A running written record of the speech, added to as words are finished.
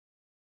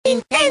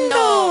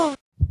Nintendo!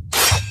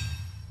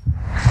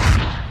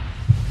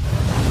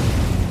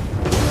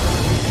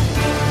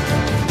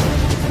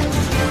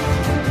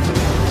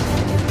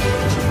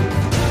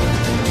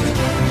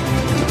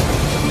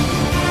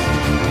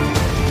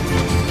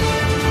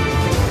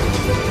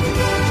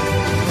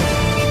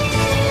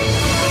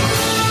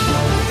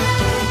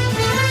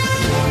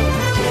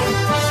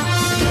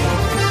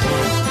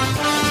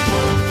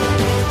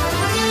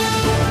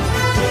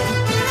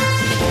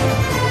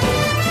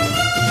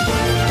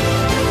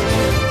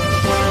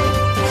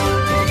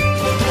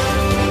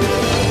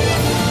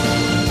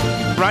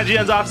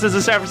 IGN's offices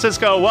in San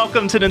Francisco.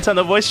 Welcome to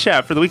Nintendo Voice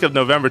Chat for the week of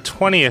November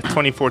 20th,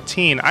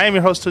 2014. I am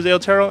your host, Jose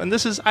Otero, and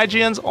this is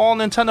IGN's All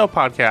Nintendo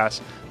podcast.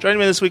 Joining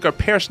me this week are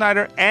Per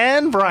Snyder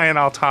and Brian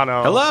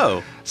Altano.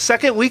 Hello.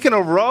 Second week in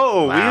a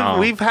row. Wow.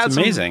 We've had it's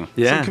amazing.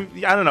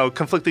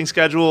 Conflicting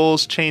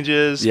schedules,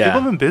 changes. Yeah.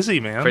 People have been busy,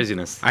 man.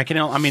 Craziness. I can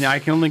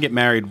only get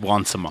married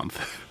once a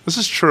month. This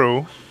is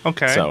true.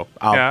 Okay. So,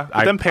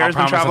 but then Per's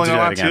been traveling a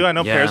lot, too. I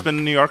know Yeah. Per's been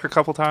in New York a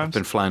couple times.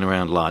 I've been flying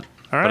around a lot.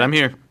 All right. But I'm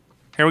here.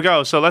 Here we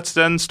go. So let's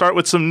then start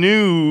with some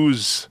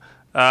news.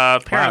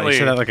 Apparently, you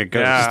said that like a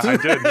ghost. Yeah, I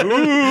did.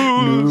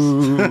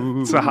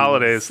 News. It's the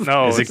holidays.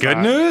 No, Is it it's good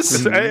not.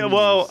 news?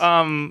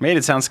 Made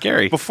it sound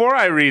scary. Before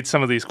I read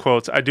some of these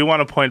quotes, I do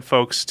want to point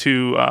folks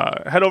to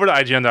head over to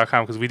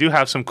IGN.com because we do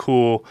have some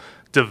cool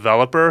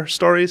developer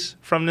stories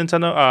from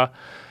Nintendo.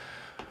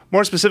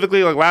 More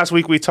specifically, like last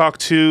week, we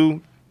talked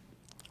to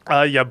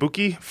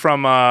Yabuki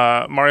from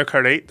Mario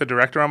Kart 8, the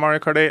director on Mario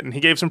Kart 8, and he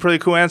gave some pretty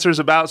cool answers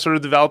about sort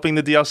of developing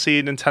the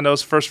DLC,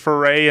 Nintendo's first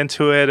foray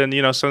into it, and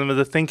some of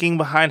the thinking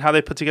behind how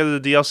they put together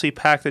the DLC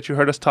pack that you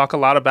heard us talk a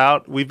lot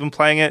about. We've been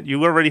playing it.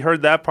 You already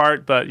heard that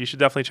part, but you should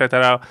definitely check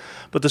that out.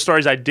 But the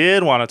stories I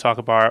did want to talk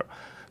about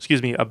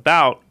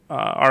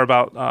are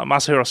about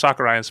Masahiro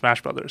Sakurai and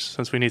Smash Brothers,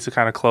 since we need to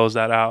kind of close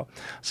that out.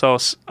 So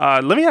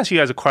let me ask you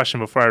guys a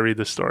question before I read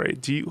this story.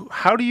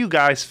 How do you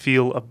guys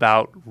feel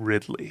about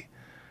Ridley?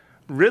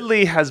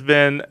 Ridley has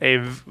been a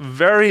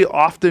very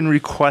often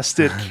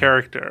requested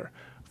character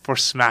for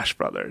Smash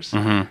Brothers.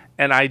 Mm-hmm.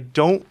 And I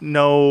don't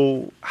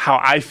know how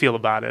I feel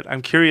about it.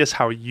 I'm curious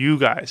how you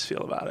guys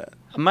feel about it.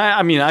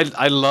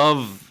 I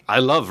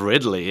love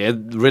Ridley.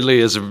 Ridley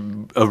is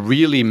a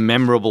really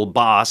memorable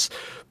boss,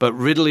 but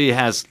Ridley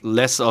has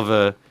less of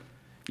a...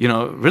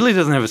 Ridley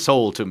doesn't have a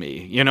soul to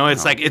me.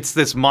 It's like, it's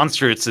this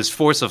monster, it's this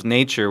force of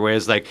nature,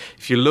 whereas, like,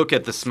 if you look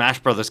at the Smash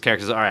Brothers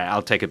characters, all right,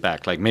 I'll take it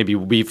back. Like, maybe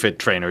Wii Fit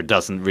Trainer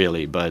doesn't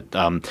really, but,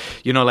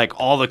 like,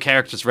 all the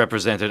characters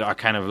represented are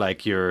kind of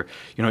like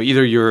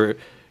either your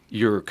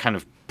kind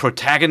of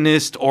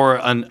protagonist or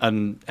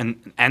an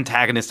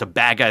antagonist, a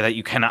bad guy that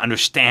you kind of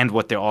understand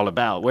what they're all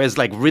about. Whereas,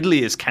 like,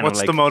 Ridley is kind of like...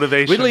 What's the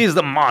motivation? Ridley is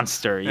the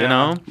monster, you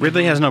know?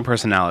 Ridley has no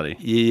personality.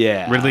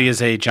 Yeah. Ridley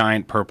is a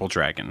giant purple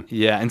dragon.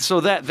 Yeah, and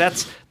so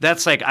that's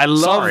like, I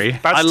love... Sorry.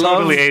 That's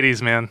totally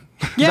 80s, man.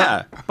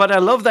 Yeah, but I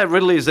love that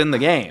Ridley is in the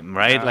game,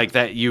 right? Yeah. Like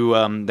that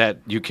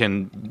you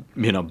can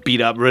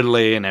beat up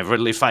Ridley and have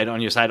Ridley fight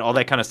on your side. All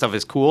that kind of stuff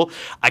is cool.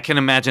 I can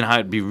imagine how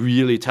it'd be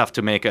really tough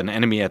to make an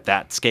enemy at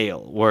that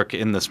scale work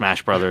in the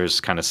Smash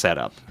Brothers kind of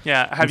setup.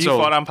 Yeah, have you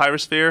fought on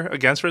Pyrosphere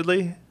against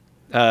Ridley?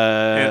 In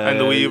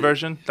the Wii U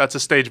version, that's a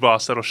stage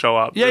boss that'll show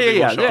up.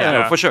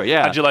 Yeah, for sure.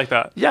 Yeah, how'd you like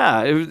that?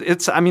 Yeah,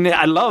 it's. I mean,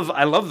 I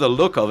love the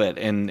look of it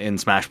in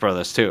Smash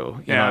Brothers too.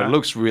 You know, it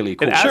looks really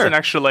cool. It adds an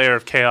extra layer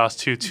of chaos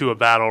to a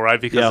battle, right?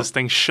 Because this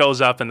thing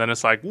shows up and then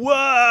it's like,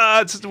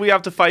 what? We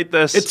have to fight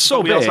this. It's so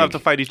but we big. also have to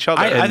fight each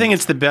other. I think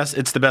it's the best.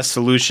 It's the best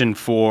solution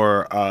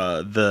for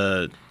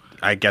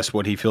I guess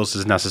what he feels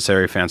is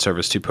necessary fan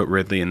service to put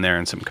Ridley in there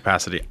in some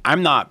capacity.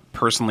 I'm not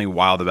personally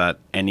wild about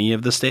any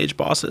of the stage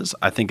bosses.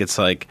 I think it's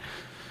like,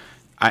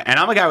 and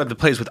I'm a guy that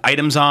plays with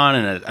items on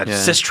and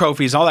assist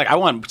trophies, all that. I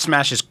want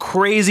Smash as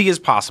crazy as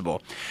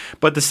possible,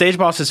 but the stage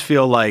bosses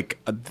feel like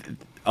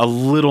a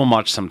little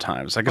much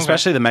sometimes. Like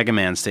especially the Mega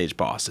Man stage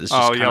boss is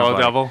just Yellow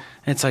Devil.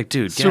 It's like,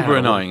 dude, super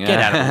annoying. Get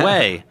out of the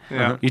way.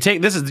 Yeah.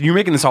 You're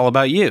making this all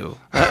about you.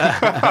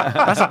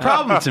 That's a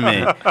problem to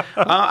me.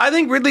 I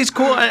think Ridley's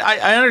cool.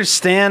 I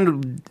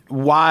understand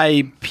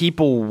why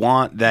people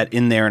want that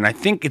in there, and I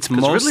think it's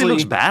mostly Ridley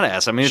looks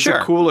badass. I mean, it's a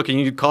cool looking.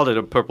 You called it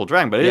a purple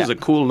dragon, but it is a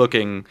cool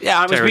looking.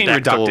 Yeah, I was being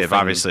reductive, thing.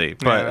 obviously,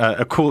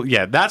 but a cool.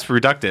 Yeah, that's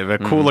reductive. A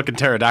cool looking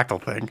pterodactyl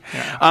thing.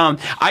 Yeah.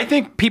 I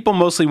think people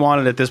mostly want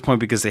it at this point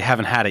because they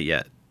haven't had it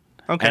yet.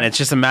 Okay. And it's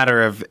just a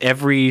matter of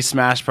every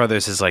Smash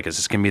Brothers is like, is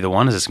this going to be the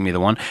one? Is this going to be the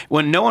one?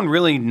 When no one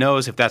really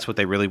knows if that's what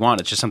they really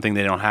want. It's just something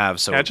they don't have.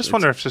 So I just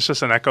wonder if it's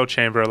just an echo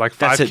chamber. Like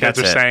five kids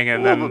are saying it.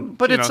 And then,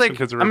 but it's like,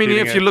 I mean,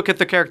 if you look at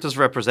the characters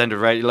represented,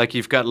 right? Like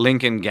you've got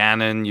Link and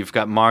Ganon, you've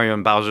got Mario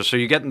and Bowser. So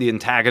you're getting the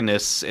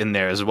antagonists in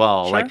there as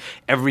well. Sure. Like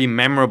every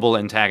memorable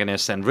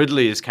antagonist. And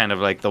Ridley is kind of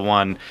like the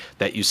one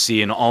that you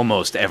see in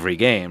almost every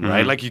game,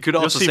 right? Like you could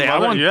also say, I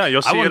want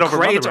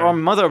Kratos or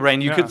Mother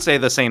Brain. You could say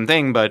the same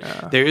thing, but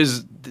there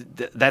is...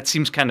 that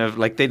seems kind of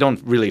like they don't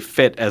really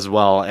fit as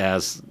well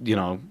as,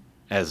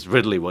 as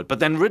Ridley would. But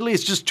then Ridley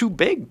is just too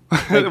big.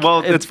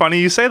 Well, it's funny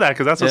you say that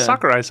because that's what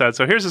Sakurai said.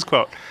 So here's his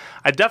quote.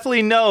 I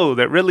definitely know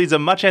that Ridley's a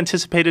much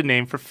anticipated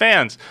name for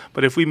fans,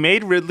 but if we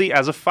made Ridley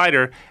as a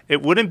fighter,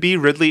 it wouldn't be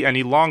Ridley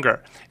any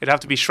longer. It'd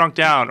have to be shrunk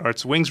down, or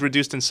its wings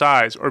reduced in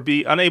size, or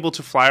be unable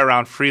to fly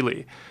around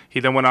freely. He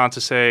then went on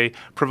to say,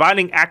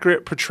 providing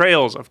accurate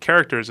portrayals of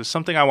characters is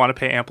something I want to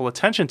pay ample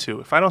attention to.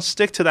 If I don't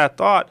stick to that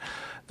thought,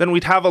 then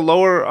we'd have to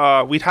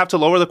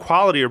lower the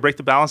quality or break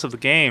the balance of the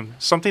game.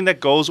 Something that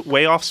goes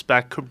way off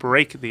spec could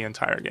break the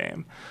entire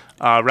game.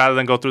 Rather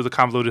than go through the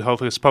convoluted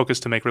hocus pocus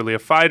to make Ridley a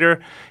fighter,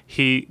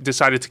 he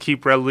decided to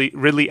keep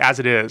Ridley as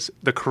it is,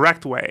 the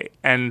correct way,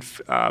 and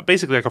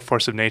basically like a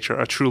force of nature,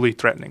 a truly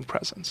threatening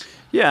presence.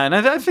 Yeah, and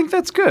I think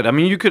that's good. I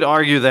mean, you could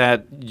argue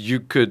that you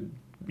could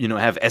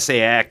have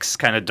SAX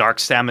kind of Dark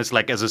Samus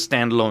like as a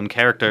standalone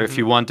character if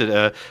you wanted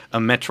a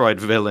Metroid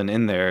villain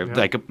in there. Yeah.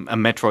 Like a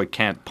Metroid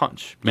can't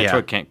punch.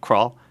 Metroid can't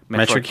crawl.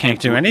 Metroid can't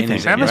do anything.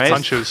 Samus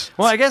punches.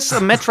 Well, I guess a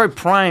Metroid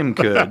Prime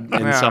could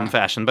in some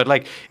fashion, but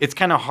like it's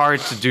kind of hard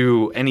to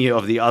do any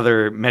of the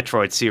other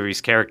Metroid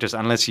series characters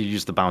unless you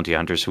use the bounty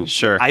hunters, who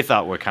I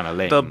thought were kind of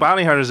lame. The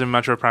bounty hunters in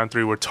Metroid Prime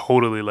 3 were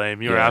totally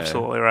lame. You're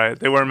absolutely right.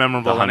 They weren't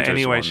memorable in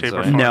any way, shape,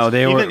 or form. No,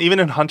 they were even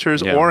in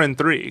Hunters or in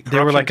 3. They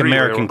were like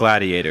American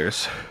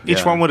Gladiators.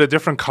 Each one with a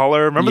different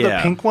color. Remember the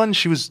pink one?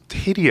 She was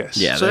hideous.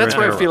 Yeah, so that's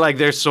where I feel like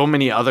there's so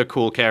many other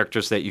cool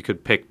characters that you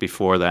could pick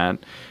before that.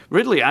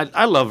 Ridley,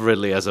 I love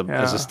Ridley as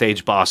a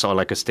stage boss or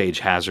like a stage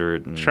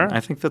hazard. And I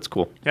think that's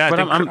cool. Yeah, but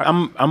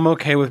I'm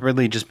okay with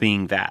Ridley just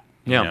being that.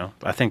 Yeah, you know?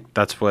 I think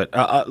that's what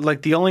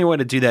like the only way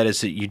to do that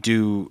is that you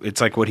do.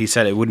 It's like what he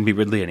said. It wouldn't be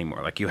Ridley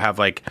anymore. Like you have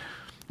like.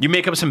 You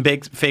make up some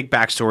big fake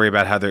backstory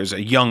about how there's a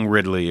young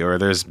Ridley or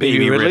there's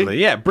baby Ridley.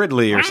 Yeah,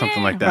 Bridley or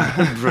something like that.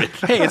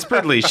 Hey, it's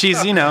Bridley.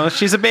 She's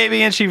she's a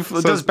baby and she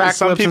does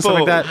backflips and stuff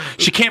like that.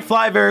 She can't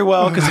fly very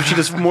well because if she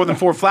does more than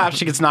 4 flaps,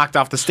 she gets knocked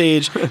off the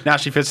stage. Now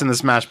she fits in the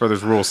Smash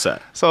Brothers rule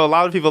set. So a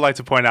lot of people like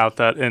to point out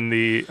that in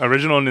the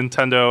original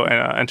Nintendo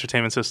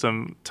Entertainment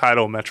System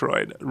title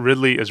Metroid,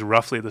 Ridley is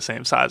roughly the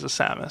same size as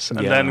Samus and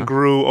then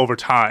grew over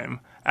time.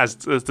 As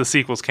the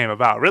sequels came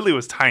about. Ridley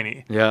was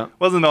tiny. Yeah.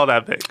 Wasn't all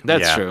that big.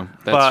 That's true.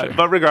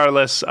 But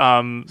regardless,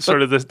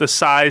 sort of the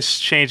size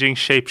changing,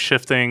 shape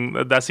shifting,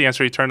 that's the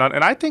answer he turned on.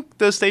 And I think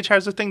the stage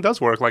hazard thing does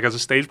work. Like as a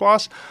stage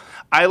boss,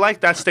 I like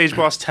that stage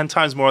boss 10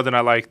 times more than I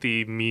like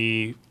the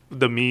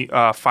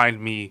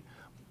Find Me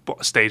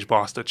stage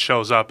boss that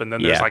shows up. And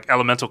then there's like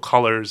elemental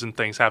colors and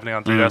things happening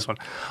on 3DS one.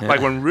 Yeah.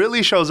 Like when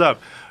Ridley shows up,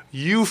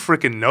 you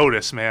freaking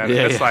notice, man.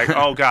 It's like,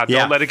 oh god,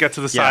 don't let it get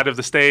to the side of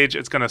the stage.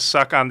 It's gonna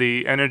suck on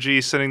the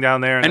energy sitting down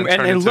there, and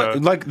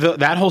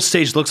that whole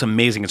stage looks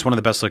amazing. It's one of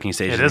the best looking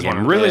stages. It is in the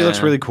game. Really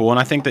looks really cool, and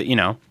I think that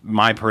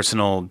my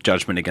personal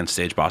judgment against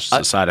stage bosses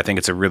aside, I think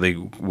it's a really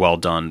well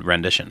done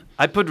rendition.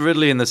 I put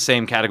Ridley in the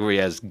same category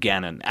as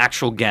Ganon,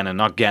 actual Ganon,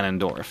 not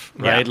Ganondorf.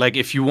 Right? Like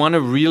if you want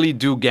to really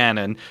do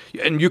Ganon,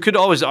 and you could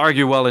always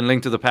argue, well, in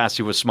Link to the Past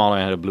he was smaller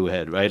and had a blue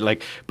head, right?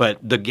 Like, but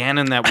the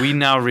Ganon that we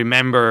now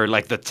remember,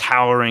 like the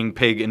towering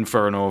pig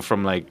inferno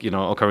from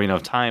Ocarina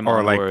of Time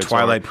or like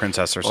Twilight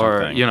Princess or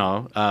something,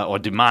 or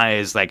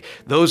Demise, like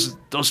those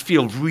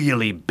feel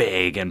really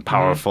big and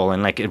powerful,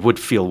 and like it would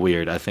feel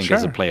weird, I think,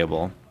 as a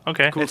playable.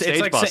 Okay, cool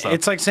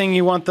it's like saying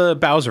you want the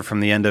Bowser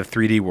from the end of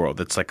 3D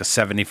World. It's like a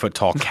 70-foot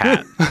tall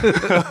cat.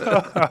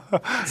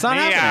 It's not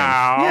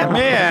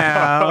happening.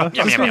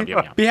 Yeah,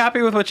 meow. Be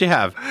happy with what you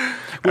have,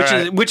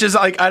 which is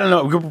like, I don't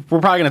know.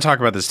 We're probably going to talk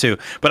about this too,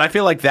 but I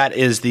feel like that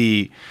is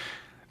the.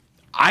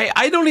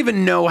 I don't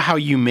even know how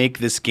you make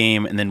this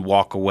game and then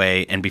walk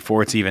away, and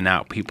before it's even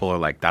out, people are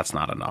like, that's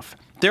not enough.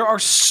 There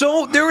is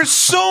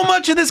so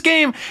much in this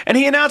game, and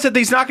he announced that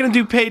he's not going to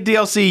do paid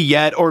DLC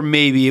yet, or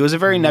maybe. It was a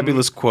very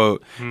nebulous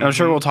quote, and I'm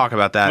sure we'll talk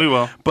about that. We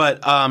will. But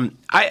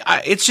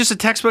it's just a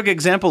textbook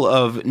example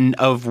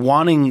of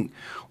wanting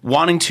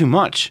too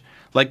much.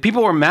 Like,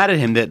 people were mad at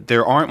him that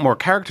there aren't more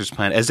characters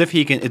planned, as if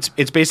he can.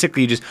 It's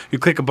basically just you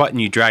click a button,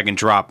 you drag and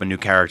drop a new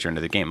character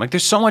into the game. Like,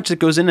 there's so much that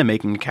goes into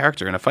making a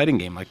character in a fighting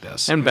game like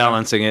this and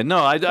balancing it.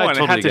 No, I totally get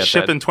that. It had to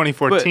ship in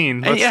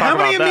 2014. But, how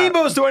many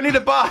amiibos do I need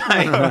to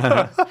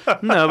buy?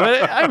 No,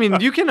 but I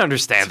mean, you can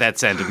understand that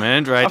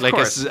sentiment, right? Of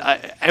course.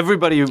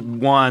 Everybody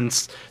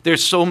wants.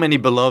 There's so many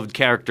beloved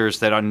characters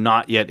that are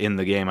not yet in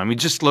the game. I mean,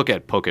 just look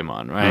at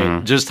Pokemon, right?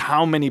 Mm-hmm. Just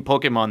how many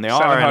Pokemon there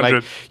are, and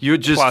like you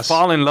just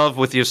fall in love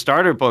with your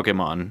starter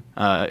Pokemon.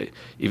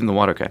 Even the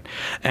water cat.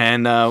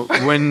 And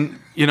when,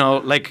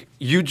 like,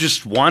 you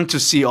just want to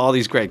see all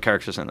these great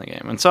characters in the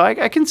game. And so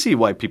I can see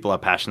why people are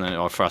passionate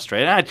or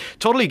frustrated. And I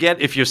totally get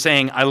if you're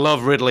saying, I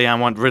love Ridley, I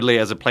want Ridley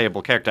as a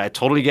playable character. I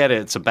totally get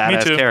it. It's a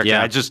badass character.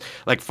 Yeah. I just,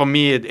 like, for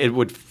me, it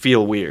would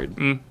feel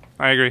weird.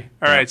 I agree.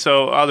 All right,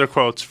 so other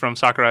quotes from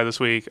Sakurai this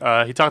week.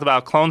 He talked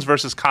about clones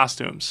versus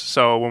costumes.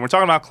 So when we're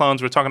talking about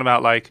clones, we're talking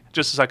about, like,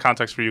 just as like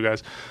context for you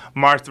guys,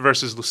 Marth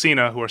versus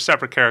Lucina, who are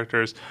separate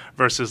characters,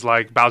 versus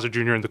like Bowser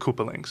Jr. and the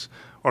Koopalings.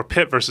 Or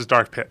Pit versus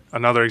Dark Pit,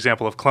 another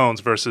example of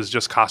clones versus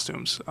just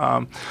costumes.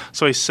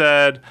 So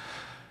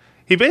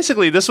he He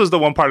basically, this was the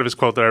one part of his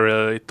quote that I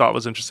really thought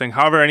was interesting.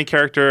 However, any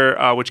character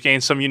which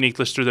gains some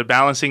uniqueness through their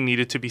balancing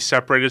needed to be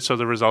separated so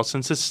the results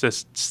and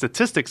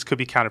statistics could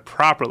be counted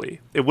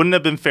properly. It wouldn't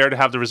have been fair to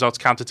have the results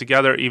counted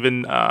together,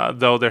 even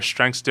though their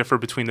strengths differ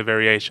between the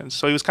variations.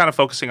 So he was kind of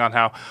focusing on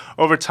how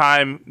over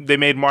time they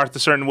made Marth a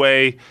certain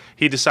way.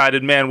 He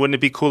decided, man, wouldn't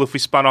it be cool if we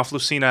spun off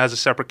Lucina as a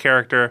separate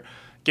character,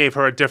 gave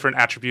her different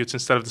attributes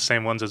instead of the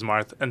same ones as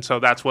Marth. And so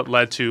that's what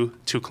led to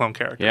 2 clone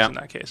characters in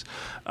that case.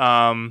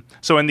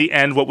 So in the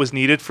end, what was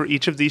needed for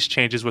each of these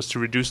changes was to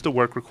reduce the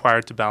work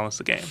required to balance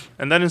the game.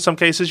 And then in some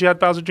cases, you had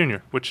Bowser Jr.,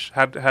 which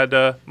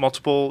had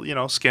multiple,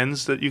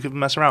 skins that you could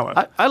mess around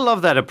with. I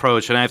love that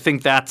approach, and I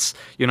think that's,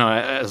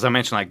 as I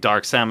mentioned, like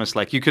Dark Samus,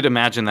 like you could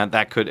imagine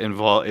that could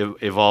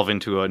evolve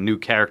into a new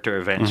character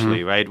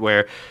eventually, right?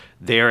 Where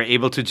they're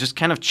able to just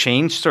kind of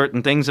change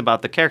certain things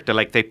about the character.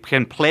 Like they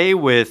can play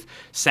with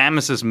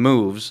Samus's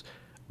moves,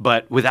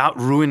 but without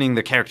ruining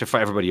the character for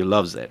everybody who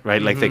loves it,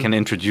 right? Like they can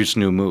introduce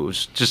new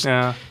moves. Just,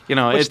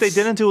 Which they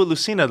didn't do with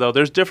Lucina, though.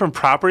 There's different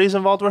properties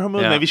involved with her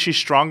moves. Yeah. Maybe she's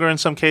stronger in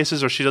some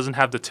cases, or she doesn't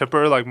have the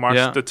tipper. Like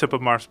the tip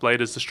of Marth's blade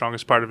is the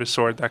strongest part of his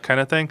sword, that kind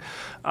of thing.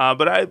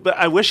 But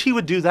I wish he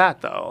would do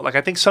that, though. Like,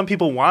 I think some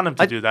people want him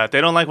to do that.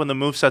 They don't like when the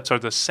movesets are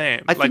the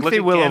same. I think they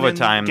will over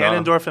time, though.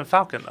 Ganondorf and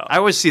Falcon, though. I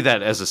always see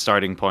that as a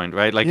starting point,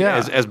 right? Like,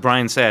 as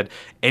Brian said,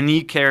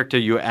 any character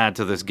you add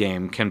to this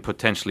game can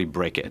potentially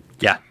break it.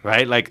 Yeah.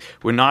 Right? Like,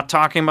 we're not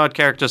talking about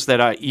characters that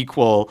are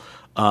equal,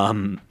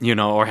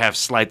 or have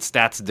slight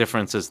stats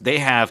differences.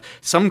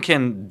 Some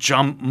can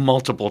jump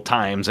multiple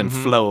times and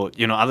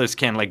float. Others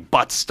can like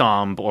butt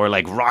stomp or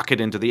like rocket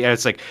into the air.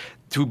 It's like,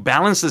 to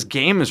balance this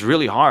game is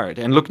really hard.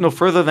 And look no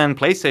further than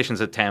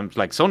PlayStation's attempt,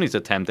 like Sony's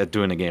attempt at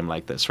doing a game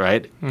like this,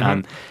 right?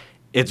 And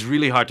it's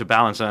really hard to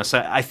balance. And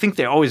so I think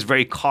they're always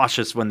very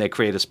cautious when they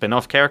create a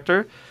spin-off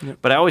character. Yep.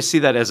 But I always see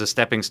that as a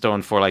stepping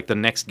stone for like the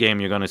next game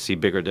you're going to see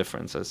bigger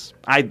differences.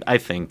 I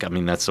think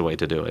that's the way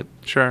to do it.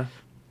 Sure.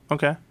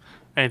 Okay.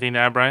 Anything to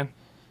add, Brian?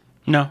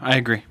 No, I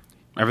agree.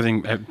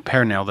 Everything,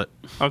 Pear nailed it.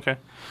 Okay.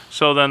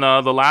 So then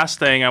the last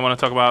thing I want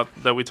to talk about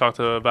that we talked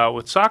about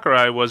with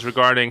Sakurai was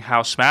regarding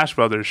how Smash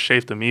Brothers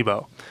shaped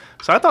Amiibo.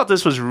 So I thought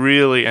this was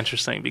really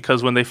interesting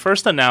because when they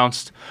first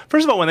announced this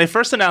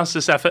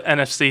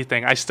NFC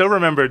thing, I still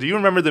remember, do you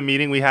remember the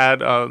meeting we had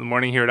the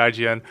morning here at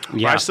IGN?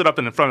 Yeah. Where I stood up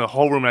in front of the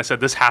whole room and I said,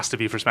 this has to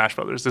be for Smash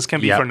Brothers. This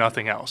can be for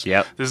nothing else.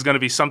 Yep. This is going to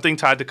be something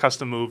tied to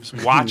custom moves.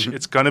 Watch,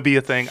 it's going to be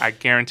a thing. I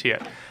guarantee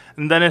it.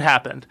 And then it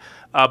happened.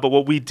 But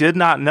what we did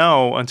not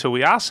know until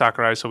we asked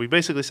Sakurai, so we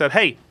basically said,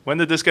 hey, when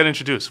did this get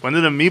introduced? When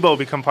did Amiibo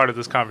become part of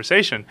this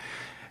conversation?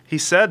 He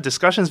said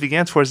discussions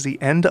began towards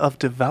the end of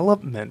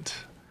development.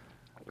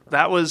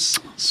 That was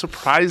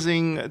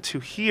surprising to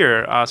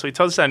hear. So he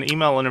told us that in an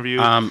email interview.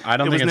 I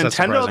don't think it's that Nintendo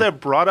surprising. that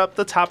brought up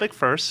the topic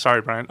first.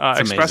 Sorry, Brian.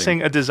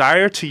 Expressing a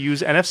desire to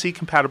use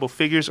NFC-compatible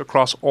figures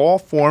across all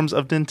forms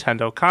of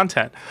Nintendo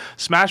content.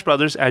 Smash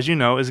Brothers, as you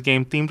know, is a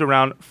game themed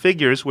around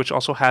figures, which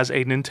also has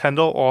a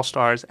Nintendo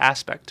All-Stars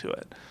aspect to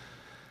it.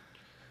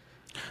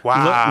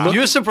 Wow.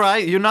 You're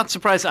surprised? You're not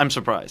surprised? I'm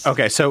surprised.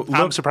 Okay, so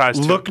I'm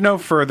surprised, too. Look no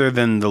further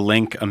than the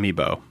Link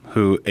amiibo,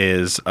 who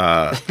is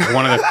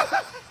one of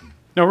the.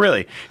 No,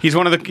 really, he's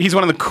one of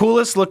the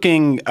coolest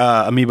looking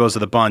amiibos of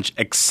the bunch,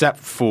 except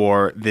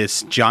for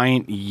this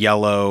giant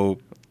yellow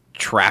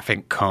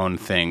traffic cone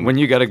thing. When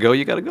you gotta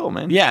go,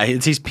 man. Yeah,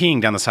 he's peeing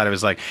down the side of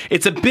his leg.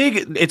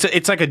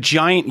 It's like a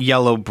giant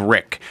yellow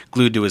brick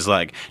glued to his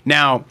leg.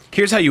 Now,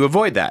 here's how you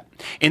avoid that.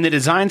 In the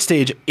design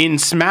stage in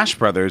Smash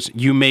Brothers,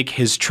 you make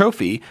his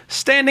trophy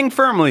standing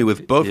firmly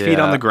with both feet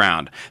on the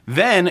ground.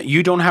 Then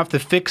you don't have to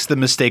fix the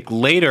mistake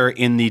later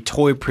in the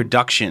toy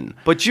production.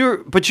 But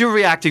you're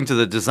reacting to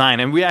the design,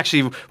 and we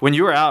actually, when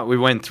you were out, we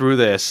went through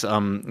this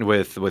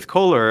with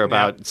Kohler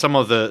about some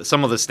of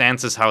the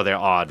stances, how they're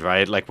odd,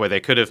 right? Like where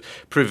they could have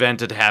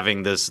prevented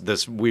having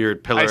this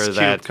weird pillar Ice cube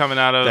that coming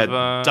out of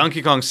that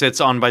Donkey Kong sits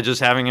on by just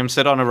having him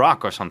sit on a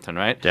rock or something,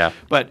 right? Yeah.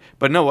 But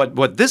no,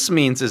 what this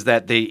means is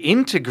that they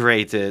integrated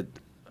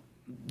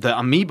the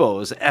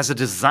amiibos as a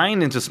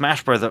design into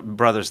Smash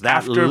Brothers that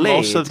after late.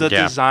 most of the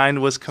design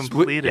was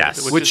completed,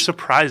 which is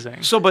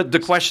surprising. So, but the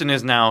question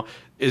is now,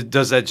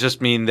 does that just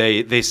mean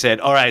they said,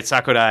 all right,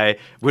 Sakurai,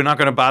 we're not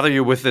going to bother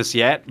you with this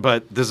yet,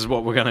 but this is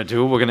what we're going to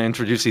do. We're going to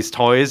introduce these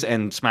toys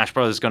and Smash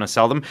Brothers is going to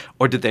sell them?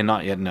 Or did they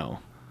not yet know?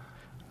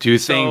 Do you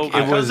think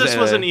it was... This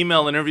was an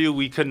email interview,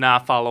 we could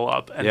not follow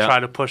up and try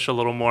to push a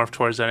little more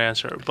towards that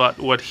answer. But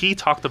what he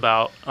talked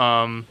about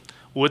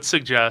would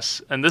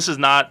suggest, and this is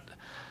not...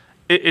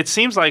 It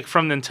seems like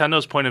from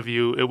Nintendo's point of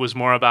view, it was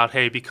more about,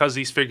 hey, because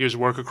these figures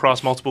work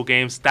across multiple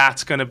games,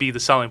 that's going to be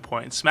the selling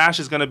point. Smash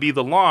is going to be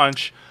the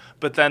launch,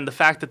 but then the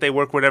fact that they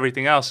work with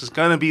everything else is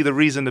going to be the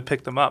reason to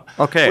pick them up.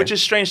 Okay. Which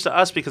is strange to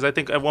us because I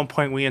think at one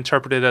point we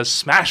interpreted it as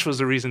Smash was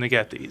the reason to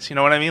get these. You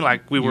know what I mean?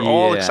 Like, we were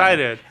all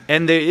excited.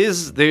 And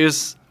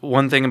there's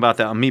one thing about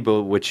the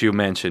amiibo, which you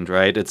mentioned,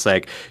 right? It's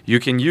like you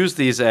can use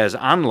these as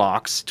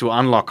unlocks to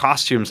unlock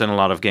costumes in a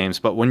lot of games,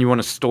 but when you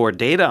want to store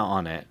data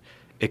on it,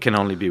 it can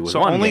only be with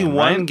So one only game,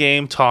 one right?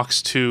 game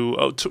talks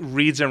to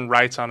reads and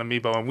writes on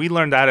Amiibo, and we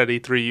learned that at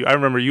E3. I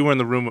remember you were in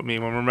the room with me.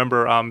 When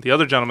the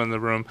other gentleman in the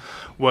room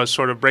was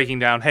sort of breaking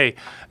down, hey,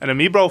 an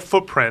Amiibo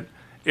footprint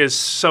is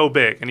so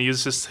big, and he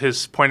uses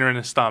his pointer and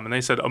his thumb, and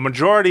they said a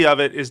majority of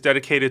it is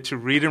dedicated to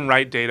read and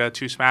write data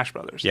to Smash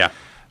Brothers. Yeah.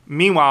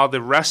 Meanwhile,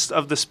 the rest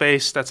of the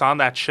space that's on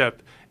that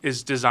chip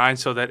is designed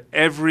so that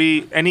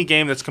any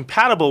game that's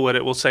compatible with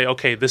it will say,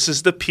 okay, this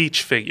is the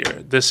Peach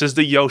figure, this is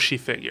the Yoshi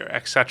figure,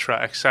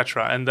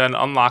 etc., and then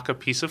unlock a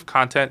piece of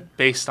content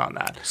based on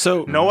that.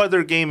 So no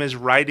other game is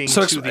writing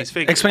to these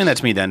figures. Explain that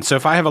to me then. So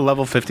if I have a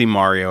level 50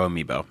 Mario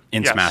amiibo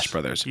in Yes. Smash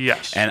Brothers,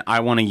 Yes. and I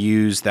want to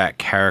use that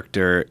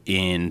character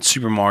in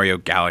Super Mario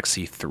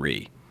Galaxy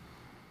 3,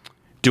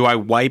 do I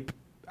wipe?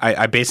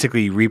 I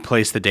basically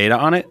replace the data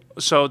on it?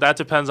 So that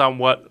depends on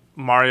what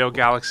Mario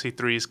Galaxy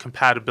 3's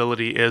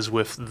compatibility is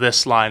with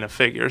this line of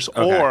figures,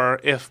 or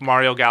if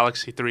Mario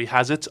Galaxy 3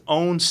 has its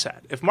own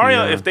set.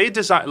 If they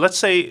design, let's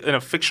say in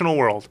a fictional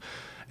world,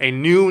 a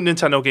new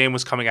Nintendo game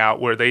was coming out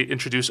where they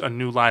introduce a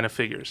new line of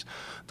figures.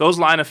 Those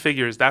line of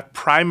figures, that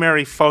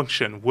primary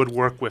function would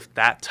work with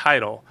that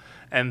title.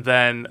 And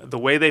then the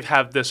way they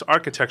have this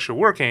architecture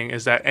working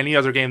is that any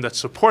other game that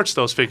supports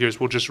those figures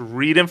will just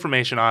read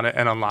information on it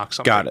and unlock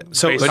something. Got it.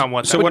 So, based on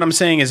what what I'm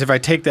saying is, if I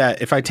take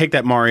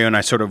that Mario and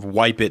I sort of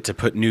wipe it to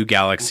put new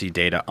Galaxy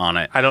data on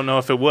it, I don't know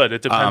if it would.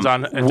 It depends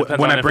on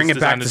when I bring it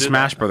back to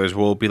Smash Brothers,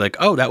 will it be like,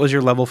 oh, that was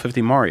your level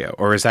 50 Mario,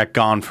 or is that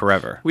gone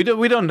forever? We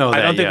don't know that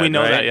I don't think yet, we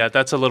know right? that yet.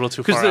 That's a little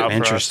too far out for us.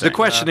 Interesting. The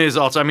question is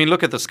also, I mean,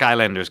 look at the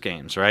Skylanders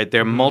games, right?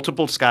 There are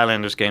multiple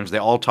Skylanders games. They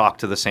all talk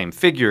to the same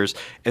figures,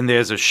 and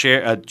there's a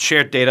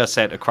shared data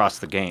set across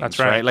the games. That's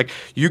right. Like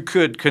you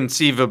could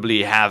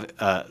conceivably have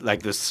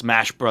like the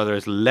Smash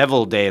Brothers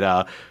level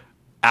data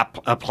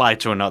apply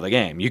to another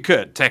game. You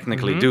could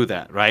technically do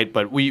that, right?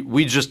 But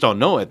we just don't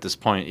know at this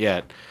point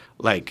yet,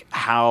 like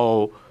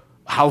how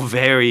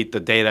varied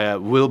the data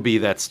will be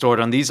that's stored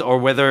on these, or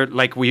whether,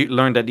 like we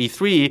learned at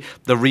E3,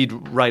 the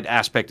read-write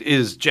aspect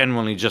is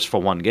generally just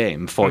for one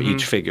game, for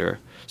each figure.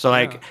 So,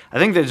 like, I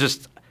think they're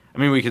just... I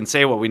mean, we can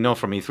say what we know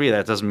from E3.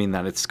 That doesn't mean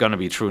that it's going to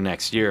be true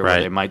next year, where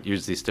Right. they might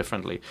use these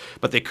differently.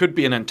 But they could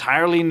be an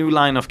entirely new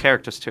line of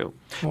characters, too.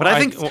 But I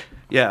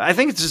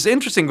think it's just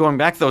interesting going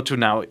back, though, to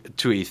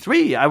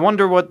E3. I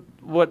wonder what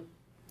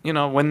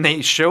when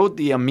they showed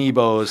the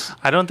amiibos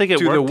I don't think it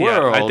to worked the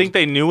yet. world. I think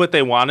they knew what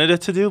they wanted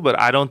it to do, but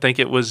I don't think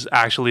it was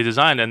actually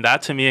designed. And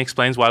that, to me,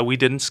 explains why we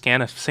didn't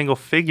scan a single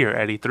figure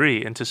at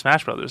E3 into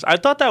Smash Brothers. I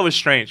thought that was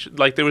strange.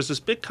 Like, there was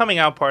this big coming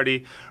out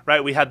party,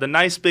 right? We had the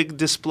nice big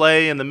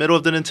display in the middle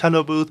of the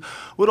Nintendo booth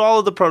with all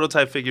of the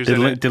prototype figures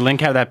in it. Did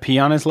Link have that pee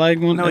on his leg?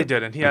 No, he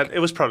didn't. It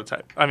was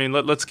prototype. I mean,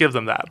 let's give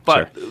them that.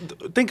 But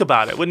think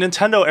about it. With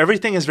Nintendo,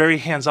 everything is very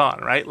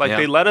hands-on, right? Like,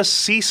 they let us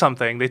see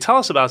something, they tell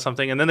us about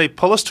something, and then they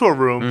pull us to a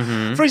room.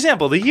 For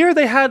example, the year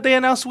they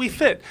announced Wii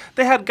Fit,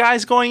 they had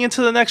guys going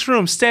into the next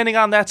room, standing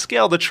on that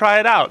scale to try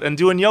it out and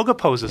doing yoga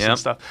poses and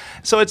stuff.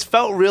 So it's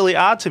felt really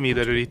odd to me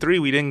that at E3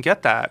 we didn't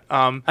get that.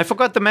 I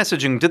forgot the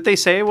messaging. Did they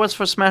say it was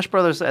for Smash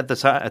Brothers at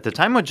the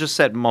time, or just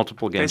said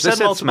multiple games? They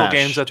said multiple Smash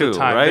games at too, the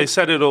time. right? They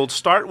said it'll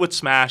start with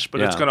Smash,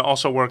 but it's going to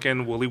also work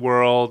in Woolly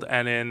World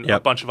and in a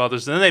bunch of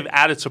others. And then they've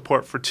added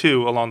support for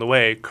 2 along the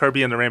way,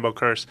 Kirby and the Rainbow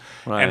Curse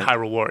and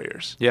Hyrule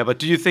Warriors. Yeah, but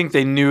do you think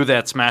they knew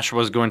that Smash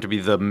was going to be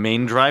the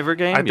main driver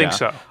game? I think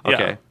so.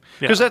 Okay. Yeah.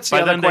 Because that's the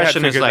By other then they had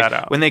question is, figured like, that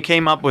out. when they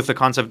came up with the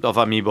concept of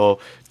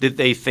Amiibo, did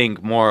they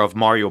think more of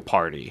Mario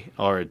Party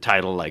or a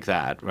title like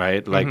that,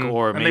 right? Like,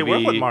 or And maybe they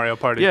work with Mario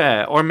Party.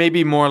 Yeah, or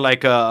maybe more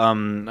like a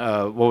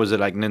what was it,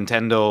 like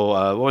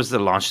Nintendo? What was the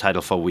launch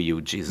title for Wii U?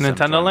 Jesus,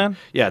 Nintendo Land?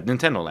 Yeah,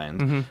 Nintendo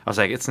Land. I was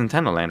like, it's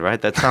Nintendo Land,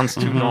 right? That sounds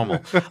too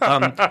normal.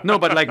 No,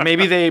 but like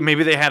maybe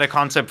they had a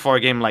concept for a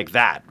game like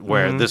that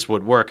where this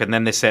would work, and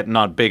then they said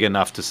not big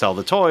enough to sell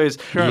the toys.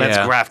 Let's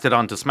graft it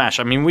onto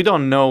Smash. I mean, we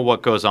don't know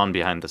what goes on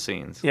behind the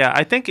scenes. Yeah,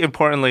 I think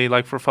importantly,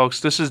 like for folks,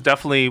 this is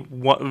definitely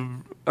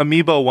Amiibo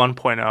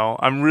 1.0.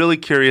 I'm really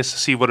curious to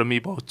see what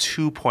Amiibo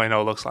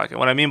 2.0 looks like. And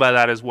what I mean by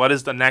that is, what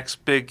is the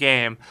next big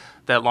game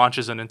that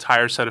launches an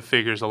entire set of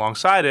figures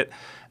alongside it?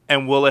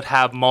 And will it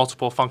have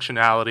multiple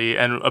functionality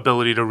and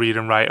ability to read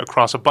and write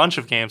across a bunch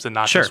of games and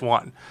not just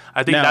one?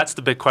 I think that's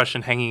the big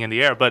question hanging in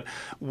the air. But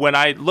when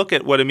I look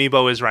at what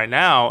Amiibo is right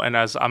now, and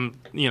as I'm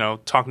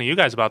talking to you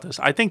guys about this,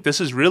 I think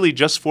this is really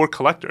just for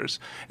collectors.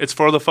 It's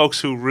for the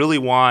folks who really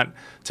want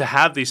to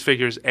have these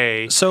figures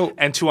and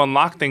to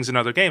unlock things in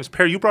other games.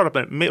 Per, you brought up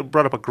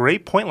a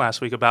great point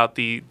last week about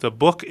the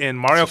book in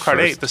Mario Kart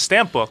 8, the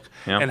stamp book,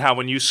 and how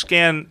when you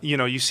scan,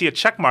 you see a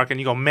check mark and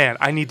you go, man,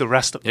 I need the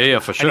rest of it. Yeah,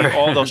 for sure. I need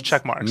all those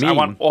check marks. I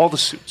want all the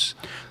suits.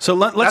 So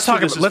let's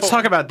That's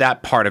talk about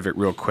that part of it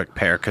real quick,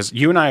 Per, because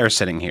you and I are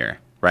sitting here,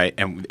 right?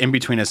 And in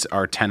between us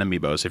are 10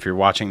 amiibos. If you're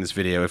watching this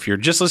video, if you're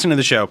just listening to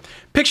the show,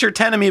 picture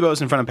 10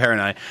 amiibos in front of Per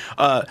and I.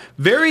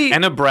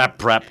 And a Brap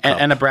cup.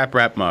 And a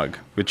Brap mug,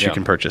 which you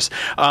can purchase.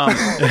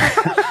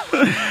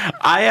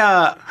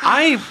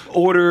 I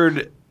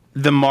ordered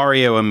the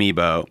Mario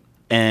amiibo,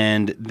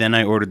 and then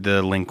I ordered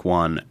the Link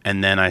one,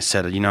 and then I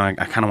said, I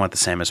kind of want the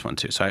Samus one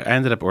too. So I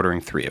ended up ordering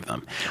 3 of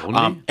them.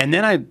 And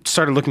then I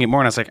started looking at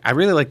more, and I was like, I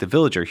really like the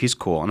Villager. He's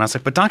cool. And I was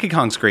like, but Donkey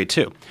Kong's great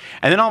too.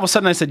 And then all of a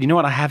sudden I said, you know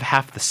what? I have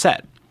half the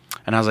set.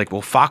 And I was like,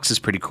 well, Fox is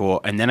pretty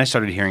cool. And then I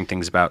started hearing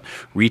things about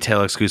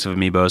retail exclusive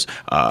amiibos,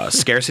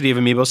 scarcity of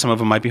amiibos. Some of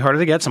them might be harder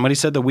to get. Somebody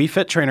said the Wii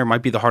Fit trainer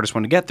might be the hardest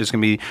one to get. There's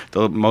going to be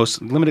the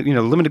most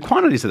limited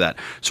quantities of that.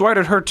 So I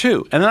ordered her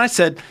too. And then I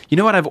said, you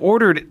know what? I've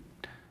ordered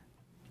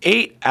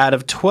 8 out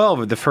of 12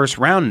 of the first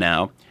round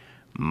now.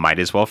 Might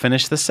as well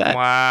finish the set.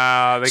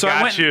 Wow, they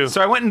got you.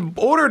 So I went and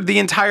ordered the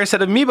entire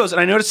set of amiibos, and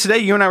I noticed today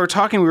you and I were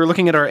talking. We were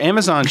looking at our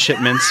Amazon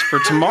shipments for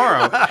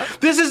tomorrow.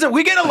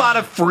 We get a lot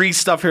of free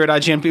stuff here at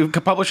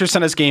IGN. Publishers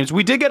send us games.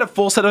 We did get a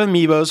full set of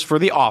amiibos for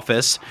The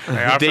Office.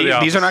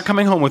 These are not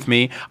coming home with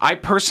me. I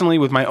personally,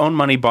 with my own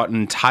money, bought an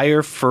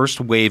entire first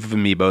wave of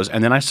amiibos,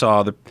 and then I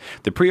saw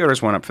the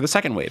pre-orders went up for the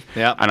second wave.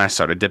 Yeah, and I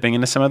started dipping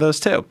into some of those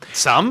too.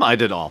 Some I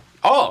did all.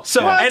 Oh, so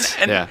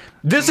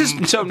this is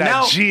that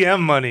now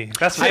GM money.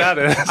 That's what that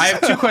is. I have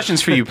 2 questions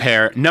for you,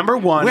 Per. Number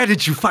one, where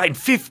did you find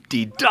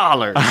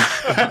 $50? All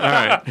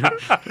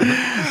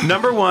right.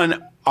 Number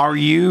one, do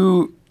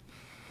you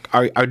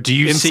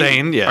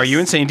insane? Yes. Are you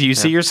insane? Do you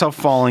see yourself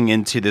falling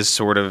into this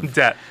sort of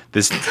debt?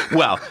 This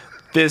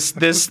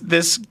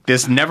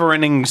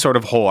never-ending sort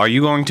of hole. Are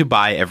you going to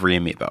buy every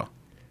amiibo?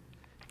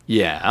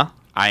 Yeah.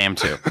 I am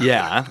too.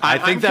 Yeah, I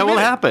think that will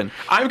happen.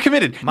 I'm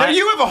committed. Now,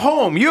 you have a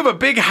home. You have a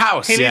big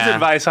house. He needs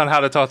advice on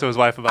how to talk to his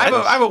wife about it.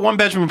 I have a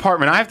 1-bedroom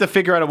apartment. I have to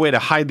figure out a way to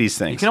hide these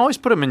things. You can always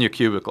put them in your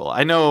cubicle.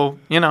 I know,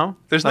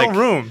 There's no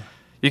room.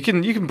 You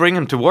can bring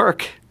them to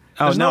work.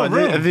 Oh, no,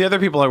 the other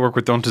people I work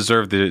with don't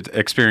deserve to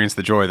experience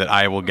the joy that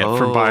I will get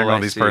from buying all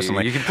these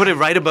personally. You can put it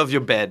right above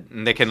your bed,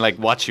 and they can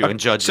watch you and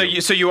judge you.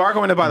 So you are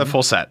going to buy the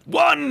full set?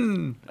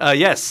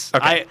 Yes.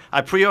 Okay.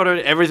 I pre-ordered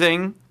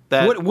everything.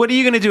 What are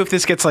you going to do if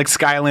this gets like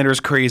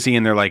Skylanders crazy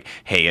and they're like,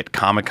 hey, at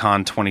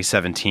Comic-Con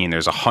 2017,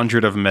 there's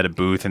 100 of them at a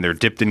booth and they're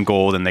dipped in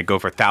gold and they go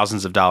for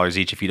thousands of dollars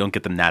each if you don't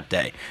get them that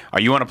day. Are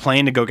you on a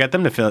plane to go get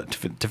them to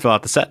fill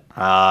out the set?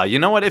 You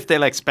know what? If they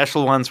like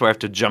special ones where I have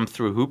to jump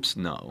through hoops,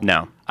 no.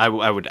 No. I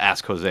would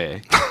ask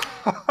Jose.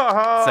 And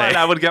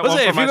I would get one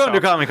for if you're going to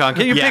Comic-Con,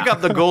 can you pick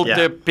up the gold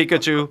dip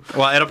Pikachu?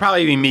 Well, it'll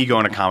probably be me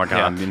going to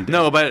Comic-Con.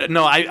 Yeah.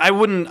 I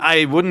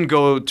wouldn't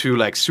go to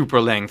like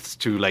super lengths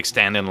to like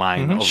stand in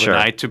line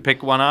overnight to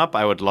pick one up.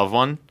 I would love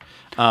one.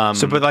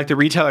 But like the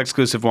retail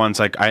exclusive ones,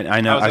 like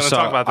I know I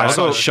saw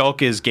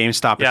Shulk is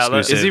GameStop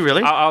exclusive. Is he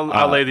really?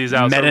 I'll lay these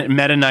out.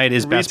 Meta Knight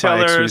is Best Buy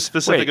retailer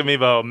exclusive. specific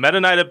amiibo. Meta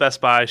Knight at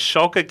Best Buy,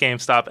 Shulk at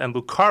GameStop, and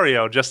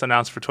Lucario just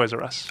announced for Toys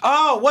R Us.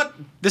 Oh, what?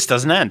 This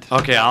doesn't end.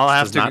 Okay, I'll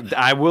have to.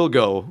 I will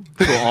go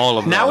to all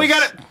of them. Now we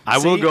got it. I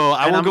will go.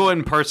 I will go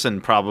in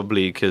person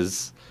probably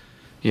because.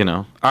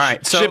 All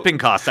right. So, shipping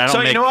costs. I don't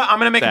make you know what? I'm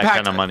going to make that a pact.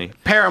 kind of money.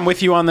 Per, I'm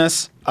with you on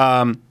this.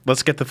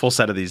 Let's get the full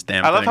set of these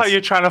damn I love things. how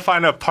you're trying to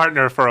find a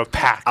partner for a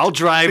pack. I'll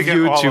drive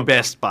you to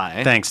Best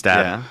Buy. Thanks,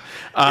 Dad.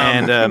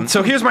 Yeah.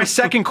 So here's my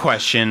second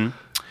question.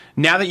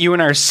 Now that you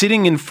and I are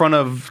sitting in front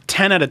of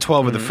 10 out of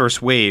 12 of the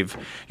first wave,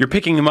 you're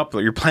picking them up,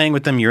 you're playing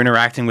with them, you're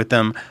interacting with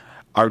them.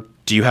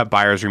 Do you have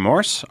buyer's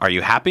remorse? Are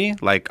you happy?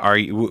 Like, are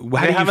you?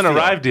 They haven't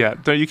arrived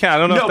yet. You can't. I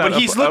don't know. No, but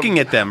he's looking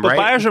at them, right?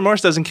 But buyer's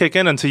remorse doesn't kick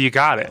in until you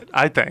got it,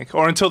 I think,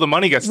 or until the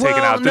money gets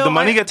taken out. Did the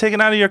money get taken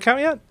out of your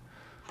account yet?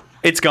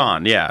 It's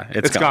gone. Yeah,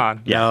 it's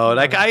gone. Yeah. No,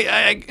 like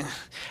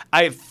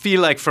I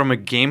feel like from a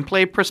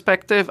gameplay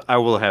perspective, I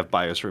will have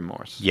buyer's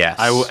remorse. Yes.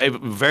 I will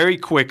very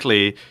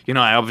quickly.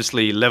 I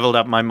obviously leveled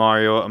up my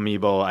Mario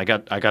amiibo.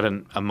 I got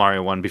a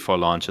Mario one before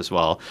launch as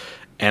well.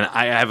 And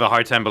I have a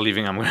hard time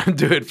believing I'm going to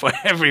do it for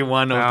every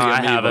one of the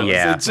amiibos.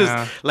 Yeah. It's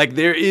just like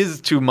there is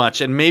too much,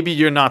 and maybe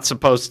you're not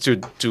supposed to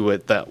do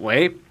it that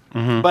way.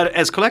 Mm-hmm. But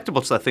as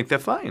collectibles, I think they're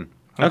fine.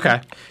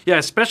 Okay. Yeah,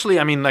 especially,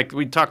 like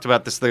we talked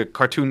about this, the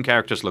cartoon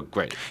characters look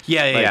great.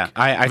 Yeah.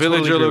 I Villager totally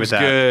agree looks with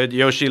that. good,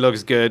 Yoshi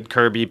looks good,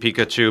 Kirby,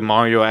 Pikachu,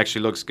 Mario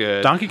actually looks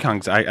good. Donkey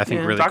Kong's, I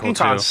think, really Donkey cool,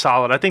 Kong's too.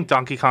 solid. I think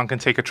Donkey Kong can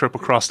take a trip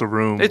across the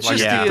room. It's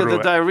just the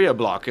diarrhea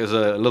block is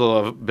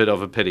a bit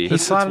of a pity.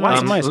 It's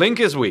nice. Link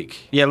is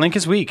weak. Yeah, Link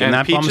is weak, and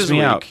that Peach bums is me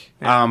weak. out.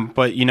 Yeah.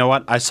 But you know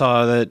what? I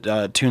saw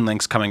that Toon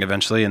Link's coming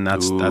eventually, and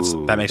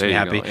that makes me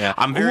happy. Yeah.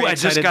 I'm very I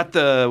excited. just got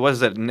the, what is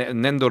that,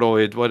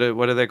 Nendoroid, what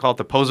do they call it?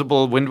 The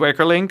posable Wind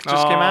Waker Link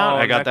just came out.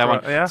 I got that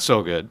one. Yeah.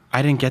 So good.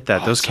 I didn't get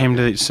that. Those came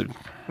to...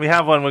 We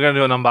have one. We're going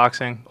to do an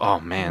unboxing. Oh,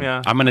 man.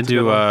 Yeah. I'm going to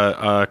do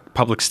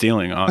public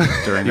stealing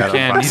during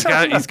that. He's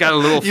got a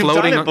little You've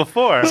floating... done it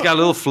before. He's got a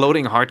little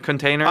floating heart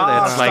container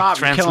that's like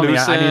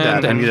translucent.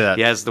 I need that.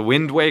 He has the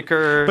Wind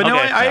Waker. But no,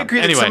 I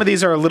agree that some of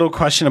these are a little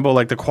questionable.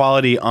 Like the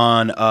quality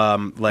on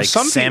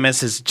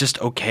Samus is just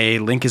okay.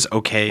 Link is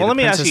okay. Well, let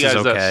me ask you guys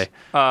okay.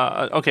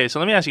 this. So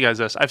let me ask you guys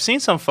this. I've seen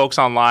some folks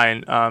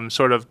online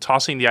sort of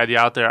tossing the idea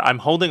out there. I'm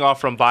holding off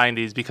from buying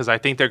these because I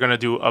think they're going to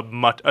do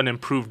an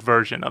improved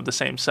version of the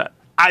same set.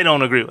 I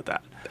don't agree with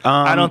that.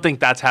 I don't think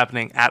that's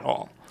happening at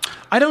all.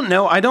 I don't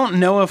know. I don't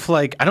know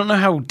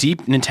how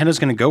deep Nintendo's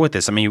going to go with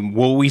this. I mean,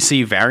 will we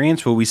see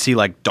variants? Will we see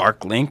like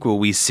Dark Link? Will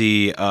we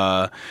see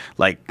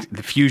like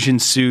the Fusion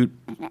Suit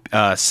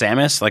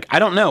Samus? Like, I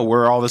don't know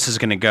where all this is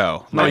going to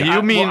go. No, Like,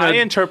 I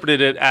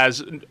interpreted it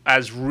as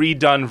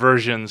redone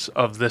versions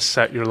of this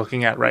set you're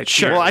looking at right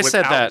here. Well, I said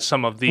without that.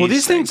 some of these. well,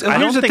 these things. I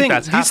Here's don't the think thing.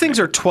 that's These things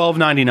are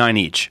 $12.99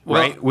 each,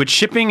 right? With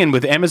shipping and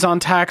with Amazon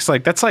tax,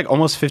 like that's like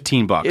almost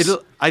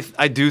 $15.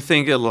 I do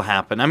think it'll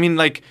happen. I mean,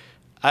 like,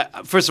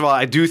 first of all,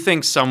 I do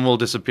think some will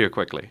disappear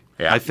quickly.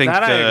 Yeah. I think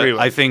That I agree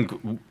with. I think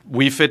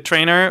Wii Fit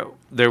Trainer,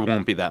 there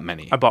won't be that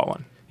many. I bought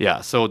one.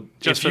 Yeah, so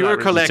Just if for you're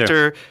a that reason, too.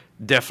 collector,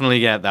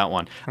 definitely get that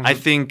one. I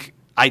think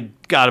I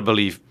gotta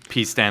believe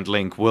P-Stand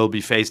Link will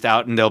be phased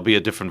out, and there'll be a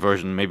different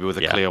version, maybe with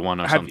a clear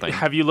one or something.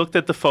 Have you looked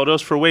at the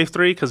photos for Wave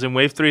 3? Because in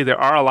Wave 3, there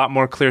are a lot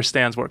more clear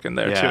stands working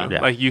there, Yeah. too.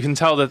 Yeah. Like, you can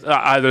tell that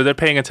either they're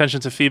paying attention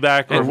to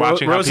feedback or And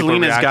watching how people are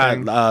Rosalina's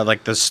reacting. got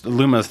like this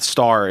Luma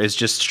star is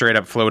just straight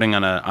up floating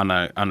on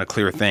a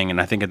clear thing,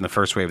 and I think in the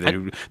first wave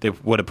they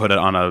would have put it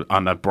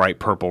on a bright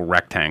purple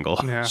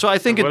rectangle. Yeah. So I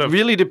think it Would've-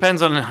 really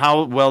depends on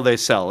how well they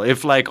sell.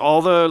 If like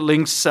all the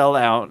Links sell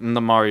out in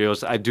the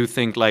Marios, I do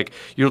think like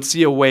you'll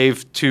see a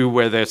Wave 2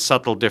 where there's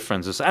subtle differences.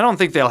 I don't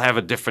think they'll have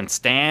a different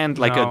stand,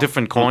 like No. a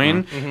different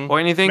coin or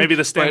anything. Maybe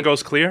the stand but-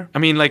 goes clear. I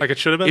mean, like it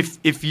should have been.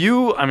 If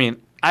you, I mean,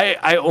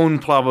 I own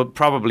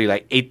probably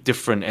like 8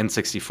 different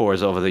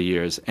N64s over the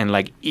years, and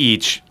like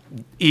each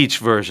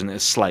version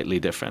is slightly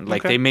different.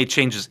 Like Okay. they made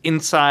changes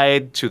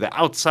inside to the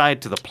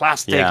outside to the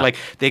plastic. Yeah. Like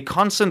they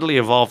constantly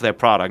evolve their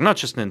product. Not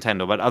just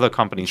Nintendo, but other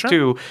companies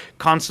too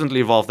constantly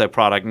evolve their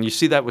product. And you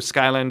see that with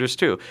Skylanders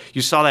too.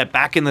 You saw that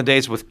back in the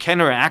days with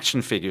Kenner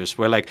action figures,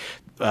 where like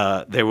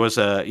there was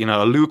a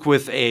Luke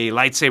with a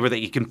lightsaber that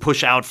you can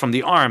push out from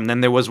the arm.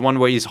 Then there was one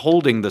where he's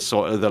holding the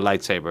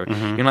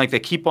lightsaber. Like they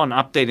keep on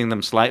updating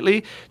them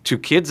slightly. To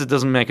kids, it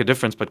doesn't make a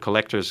difference, but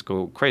collectors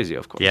go crazy,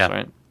 of course. Yeah.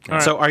 Right.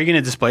 So, are you going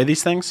to display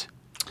these things?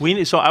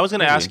 So I was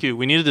going to ask you,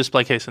 we need a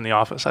display case in the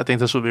office. I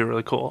think this would be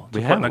really cool. To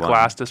We put have in a one.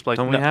 glass display.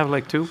 Don't we have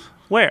like 2?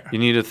 Where? You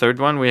need a third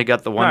one? We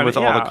got the one No, with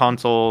all yeah. the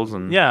consoles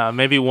and Yeah,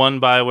 maybe one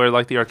by where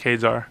like the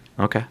arcades are.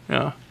 Okay.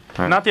 Yeah.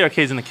 right. Not the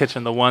arcades in the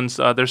kitchen. The ones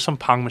there's some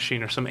Pong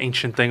machine or some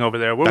ancient thing over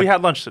there where we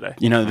had lunch today.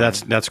 You know,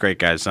 that's great,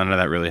 guys. None of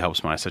that really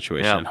helps my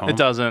situation Yeah. at home. It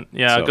doesn't.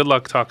 Yeah. So- Good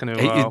luck talking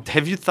to. Hey,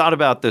 have you thought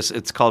about this?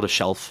 It's called a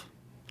shelf.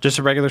 Just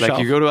a regular Like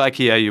shelf. you go to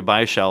IKEA, you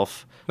buy a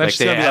shelf. That's Like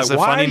just it gonna be has like, a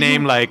why funny are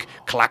name you- like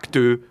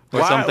Klaktu or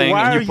Why- something,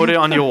 why and are you put you it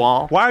on your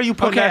wall. Why are you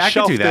putting Okay, that I could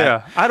shelf do that.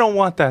 there? I don't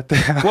want that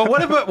there. Well,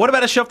 what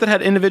about a shelf that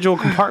had individual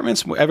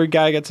compartments? Every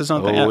guy gets his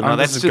own thing. Oh, no,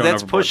 This is going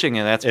that's overboard. pushing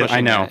it. That's pushing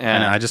I know. it.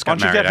 Yeah. I just Why got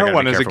don't you married. get her I gotta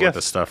one be as a careful with gift?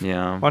 this stuff.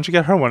 Yeah. Why don't you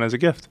get her one as a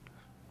gift?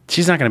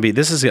 She's not going to be.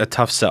 This is a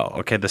tough sell.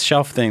 Okay, the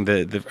shelf thing.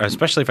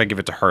 Especially if I give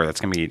it to her,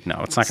 that's going to be no.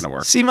 It's not going to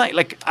work. See,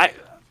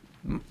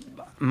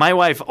 my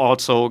wife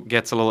also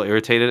gets a little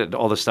irritated at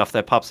all the stuff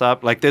that pops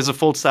up. Like, there's a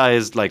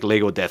full-size like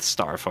Lego Death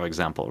Star, for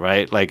example,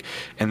 right? Like,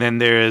 and then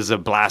there's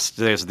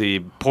there's the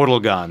portal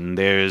gun.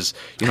 There's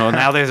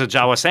now there's a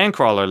Jawa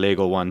Sandcrawler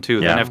Lego one too.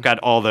 Then Yeah. I've got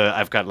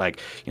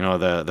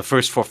the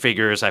first 4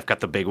 figures. I've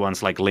got the big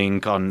ones like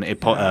Link on seen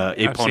Epona, all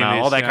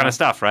these, that kind yeah. of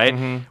stuff,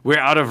 right? We're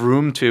out of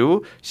room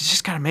too. She's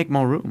just gotta make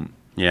more room.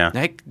 Yeah.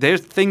 Like,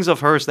 there's things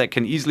of hers that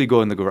can easily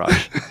go in the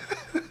garage.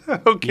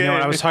 Okay. You know,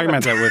 I was talking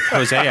about that with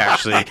Jose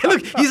actually.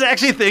 Look, he's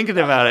actually thinking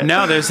about it.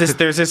 No, there's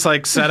this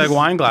like set of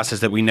wine glasses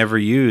that we never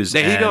use.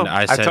 There you and go.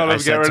 I I said, told him I to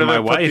get said rid to of my it,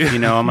 put wife,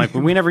 the- I'm like,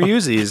 well, we never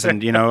use these, and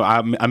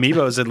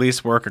amiibos at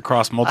least work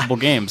across multiple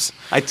games.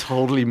 I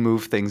totally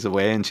move things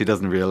away, and she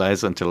doesn't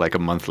realize until like a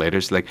month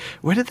later. She's like,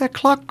 "Where did that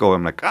clock go?"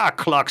 I'm like,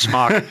 clock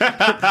schmuck.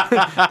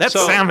 That's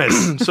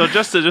Samus." So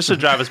just to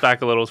drive us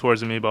back a little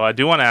towards Amiibo, I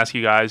do want to ask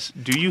you guys: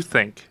 do you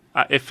think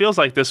it feels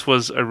like this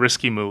was a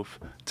risky move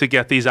to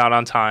get these out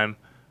on time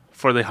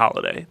for the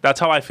holiday? That's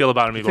how I feel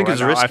about Amiibo think right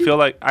it's now.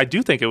 risky? I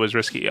do think it was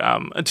risky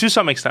to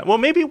some extent. Well,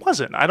 maybe it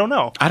wasn't. I don't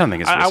know. I don't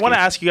think it's I risky. want to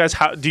ask you guys: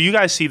 do you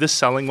guys see this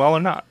selling well or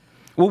not?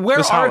 Well, where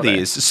This are holiday.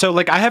 these? So,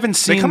 like, I haven't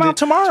seen. come out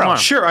tomorrow.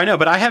 Sure, I know,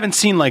 but I haven't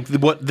seen like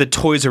what the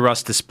Toys R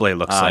Us display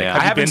looks like. yeah. I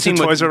Have you haven't been seen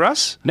to what- Toys R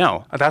Us?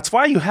 No. That's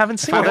why you haven't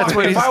seen it.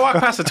 If I walk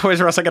past a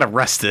Toys R Us, I get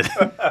arrested.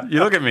 You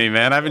look at me,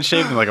 man. I haven't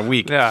shaved in like a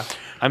week. Yeah,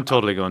 I'm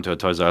totally going to a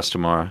Toys R Us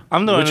tomorrow.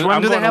 I'm doing. Which one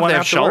I'm do they going to have? one They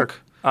have after Shulk?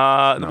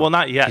 work. Well,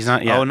 not yet. He's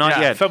not yet. Oh, not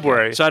Yeah, yet.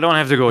 February. So I don't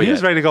have to go He yet.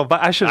 was ready to go,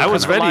 but I should. I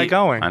was ready.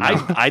 Going. I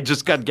know. I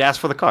just got gas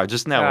for the car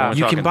just now. Yeah. When we're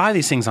You talking. can buy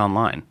these things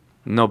online.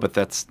 No, but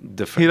that's He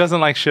different.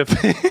 doesn't like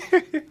shipping.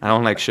 I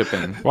don't like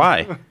shipping.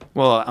 Why?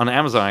 Well, on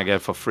Amazon I get it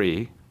for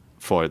free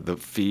for the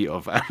fee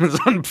of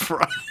Amazon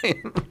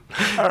Prime.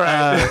 All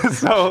right.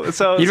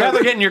 So You'd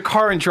rather get in your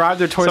car and drive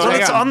to Toys So R Well,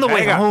 Us. it's on the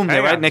way home.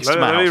 They're right next to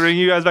my Let me house. bring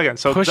you guys back in.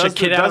 So Push a does,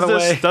 kid out of the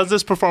way. Does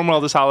this perform well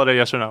this holiday?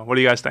 Yes or no? What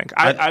do you guys think?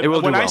 It will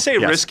do when I well, say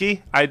yes.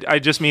 risky, I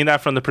just mean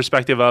that from the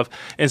perspective of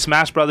in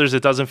Smash Brothers,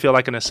 it doesn't feel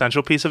like an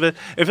essential piece of it.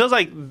 It feels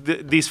like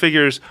these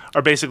figures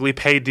are basically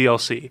paid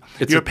DLC.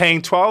 You're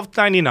paying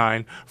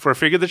 $12.99 for a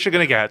figure that you're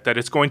going to get that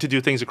it's going to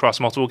do things across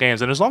multiple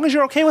games, and as long as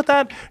you're okay with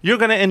that, you're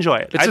going to enjoy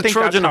it. It's I a think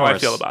Trojan that's how I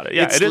horse. feel about it. it.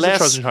 Yeah, it is a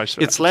Trojan horse.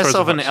 It's less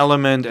of an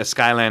element as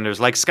Skylanders.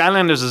 Like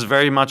Skylanders is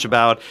very much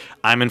about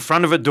I'm in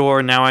front of a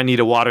door, now I need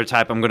a water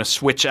type, I'm going to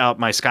switch out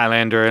my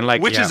Skylander and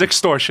like which is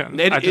extortion.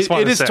 It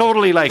is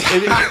totally like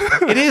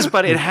it is,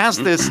 but it has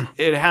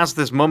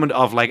this moment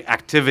of like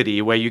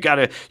activity where you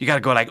gotta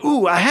go like,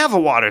 ooh, I have a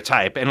water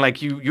type, and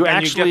like you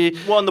actually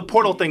and the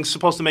portal thing's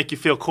supposed to make you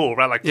feel cool,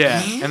 right? Like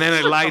and then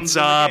it lights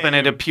up and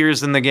it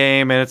appears in the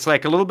game, and it's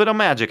like a little bit of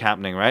magic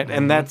happening, right?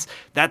 And that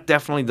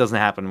definitely doesn't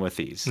happen with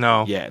these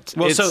yet.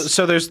 Well,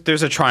 so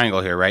there's a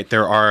triangle here, right?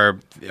 There are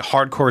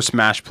hardcore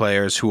Smash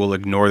players who will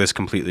ignore this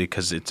completely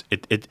because it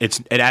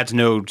adds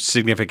no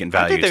significant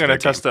value. I think they're going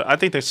to test it. I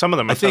think some of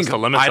them will test the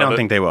limits. I don't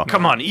think they will.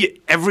 Come on,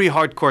 every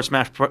hardcore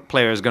Smash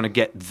player is going to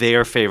get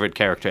their favorite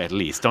character at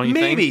least, don't you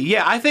think? Maybe,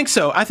 yeah, I think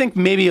so. I think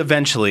maybe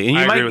eventually,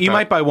 and you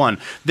might buy one.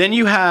 Then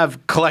you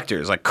have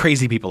collectors, like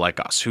crazy people like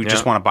us, who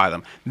just want to buy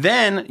them.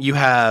 Then you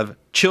have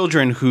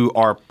children who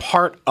are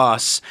part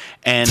us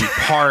and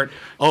part.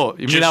 Oh,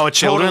 you mean now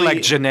children totally,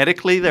 like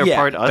genetically they're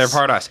part us? They're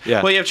part us.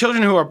 Yeah. Well, you have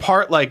children who are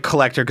part like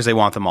collector because they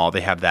want them all.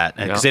 They have that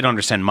because they don't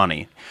understand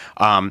money.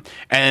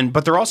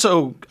 But they're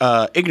also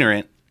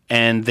ignorant.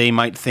 And they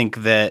might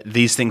think that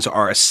these things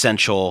are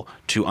essential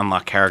to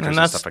unlock characters and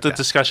that's stuff like the that.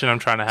 discussion I'm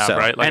trying to have,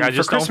 right? Like, I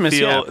just don't Christmas,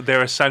 feel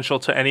they're essential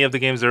to any of the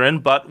games they're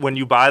in. But when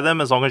you buy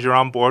them, as long as you're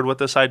on board with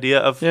this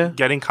idea of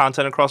getting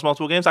content across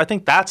multiple games, I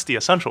think that's the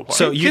essential part.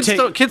 So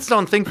kids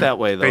don't think that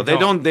way, though.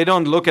 They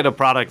don't look at a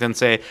product and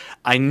say,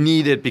 I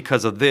need it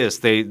because of this.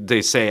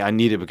 They say, I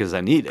need it because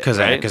I need it. Because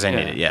I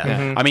need it, yeah.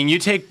 Mm-hmm. I mean, you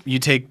take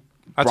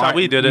that's how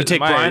we did it. You take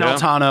Brian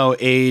Altano,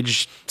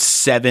 age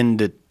 7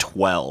 to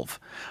 12.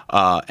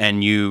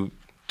 And you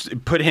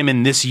put him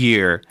in this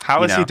year.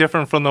 How is he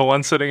different from the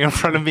one sitting in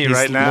front of me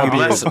right now?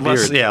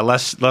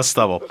 Less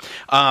stubble.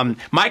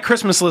 My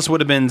Christmas list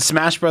would have been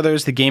Smash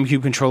Brothers, the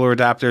GameCube controller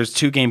adapters,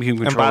 2 GameCube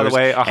controllers. And by the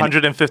way,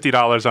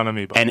 $150 on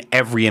Amiibo. And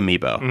every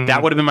Amiibo. Mm-hmm.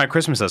 That would have been my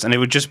Christmas list. And it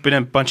would just been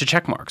a bunch of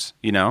check marks,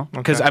 you know?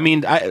 Because, I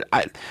mean,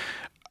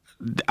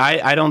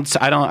 I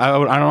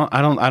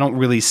don't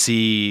really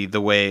see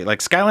the way like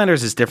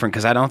Skylanders is different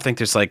because I don't think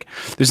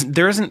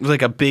there isn't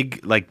like a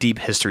big like deep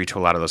history to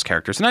a lot of those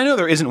characters, and I know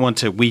there isn't one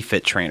to Wii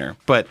Fit Trainer,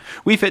 but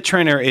Wii Fit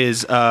Trainer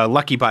is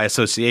lucky by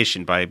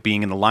association by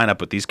being in the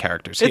lineup with these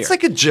characters. It's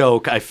like a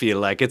joke. I feel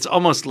like it's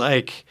almost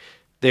like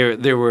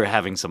they were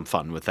having some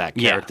fun with that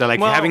character,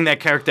 having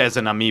that character as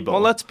an amiibo. Well,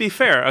 let's be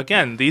fair.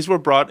 Again, these were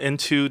brought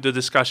into the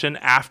discussion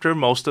after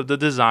most of the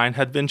design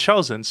had been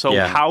chosen. So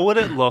how would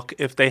it look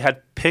if they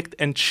had picked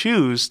and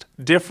chosen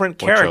different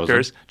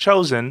characters,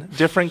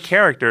 different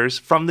characters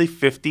from the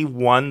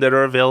 51 that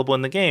are available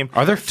in the game?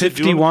 Are there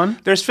 51?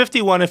 There's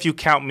 51 if you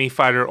count Mii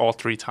Fighter all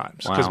 3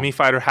 times, because Mii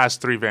Fighter has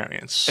 3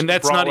 variants. And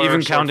that's not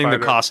even counting the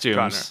costumes.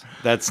 Gunner.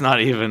 That's not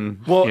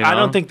even. Well, I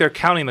don't think they're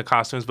counting the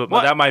costumes, but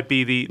that might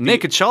be the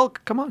Naked Shulk.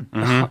 Come on.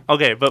 Mm-hmm.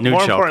 Okay, but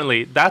more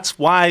importantly, that's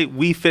why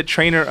Wii Fit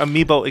Trainer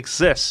Amiibo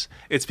exists.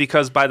 It's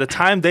because by the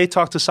time they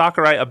talked to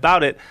Sakurai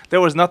about it,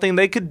 there was nothing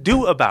they could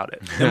do about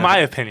it, in my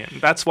opinion.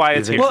 That's why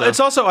it's here. Well, it's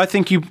also, I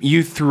think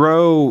you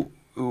throw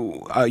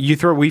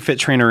Wii Fit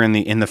Trainer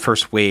in the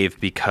first wave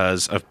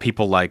because of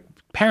people like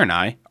Per and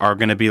I are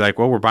going to be like,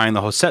 well, we're buying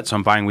the whole set, so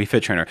I'm buying Wii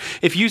Fit Trainer.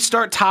 If you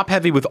start top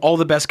heavy with all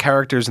the best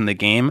characters in the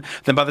game,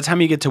 then by the time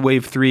you get to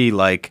wave 3,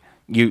 like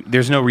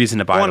there's no reason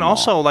to buy them and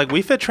also, like,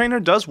 Wii Fit Trainer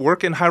does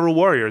work in Hyrule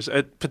Warriors.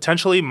 It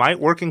potentially might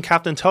work in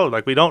Captain Toad.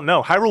 Like, we don't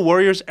know. Hyrule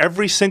Warriors,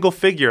 every single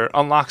figure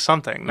unlocks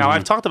something. Now,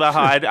 I've talked about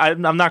how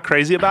I'm not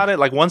crazy about it.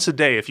 Like, once a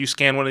day, if you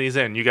scan one of these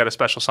in, you get a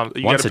special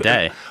something. Once a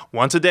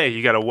day,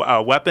 you get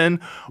a weapon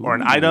or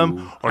an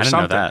item or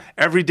something.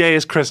 Every day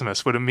is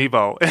Christmas with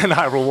Amiibo in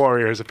Hyrule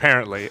Warriors,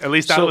 apparently. At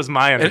least that was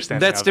my understanding.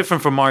 That's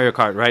different from Mario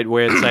Kart, right?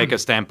 Where it's like a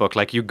stamp book.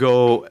 Like, you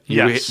go,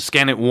 you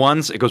scan it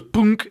once, it goes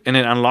boonk, and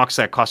it unlocks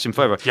that costume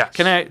forever. Yes.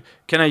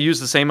 Can I use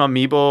the same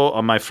amiibo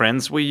on my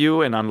friend's Wii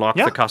U and unlock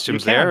the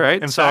costumes there,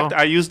 right? In fact,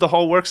 I used the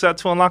whole work set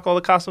to unlock all the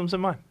costumes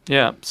in mine.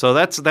 Yeah, so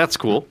that's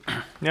cool.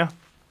 Yeah.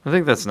 I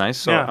think that's nice.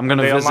 So I'm going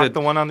to visit. Unlock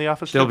the one on the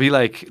office. There'll be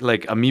like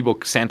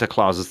amiibo Santa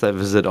Clauses that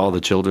visit all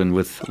the children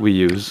with Wii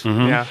U's.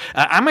 Mm-hmm. Yeah.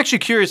 I'm actually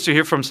curious to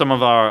hear from some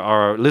of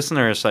our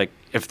listeners, like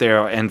if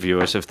they're and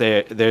viewers, if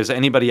there's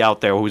anybody out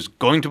there who's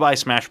going to buy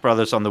Smash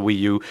Brothers on the Wii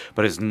U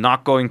but is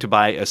not going to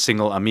buy a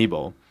single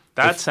amiibo.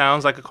 That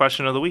sounds like a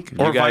question of the week.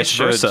 Or vice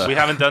versa. We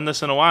haven't done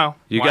this in a while.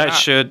 You guys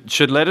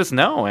should let us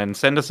know and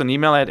send us an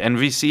email at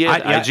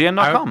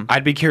nvc@ign.com.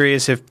 I'd be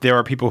curious if there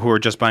are people who are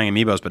just buying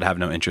amiibos but have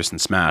no interest in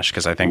Smash,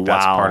 because I think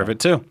that's part of it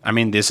too. I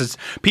mean,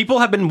 people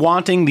have been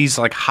wanting these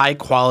like high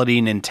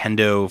quality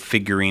Nintendo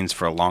figurines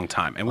for a long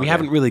time, and we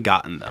haven't really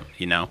gotten them.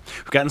 You know,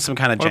 we've gotten some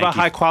kind of. What about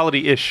high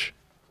quality-ish?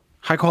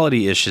 High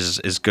quality-ish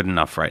is good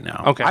enough right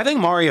now. Okay. I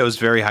think Mario is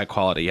very high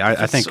quality.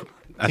 I think.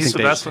 He's the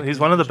best. He's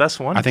one of the best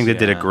ones. I think they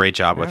did a great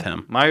job with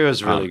him.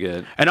 Mario's really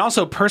good. And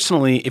also,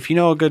 personally, if you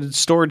know a good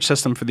storage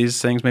system for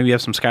these things, maybe you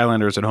have some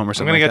Skylanders at home or I'm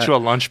something. gonna like get that. you a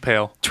lunch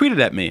pail. Tweet it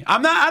at me. I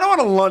don't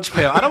want a lunch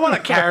pail. I don't want a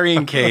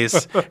carrying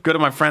case. Go to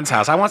my friend's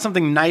house. I want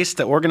something nice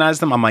to organize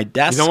them on my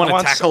desk. You don't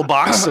want a tackle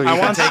box so you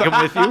can take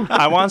them with you?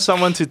 I want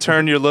someone to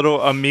turn your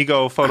little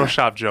Amigo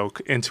Photoshop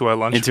joke into a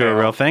lunch Into pail. a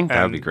real thing? That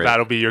would And be great.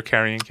 That'll be your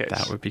carrying case.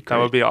 That would be That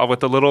would great. be all with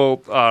the little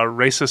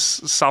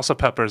racist salsa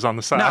peppers on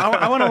the side. No,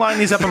 I want to line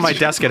these up on my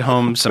desk at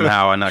home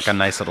somehow and like a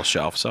nice little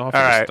shelf. So I'll all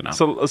figure right.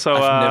 something out. So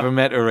I've never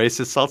met a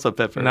racist salsa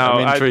pepper. no,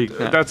 I'm intrigued.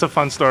 that's a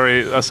fun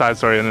story, a side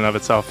story in and of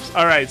itself.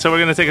 All right, so we're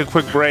going to take a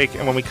quick break,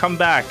 and when we come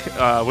back,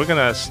 we're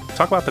going to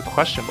talk about the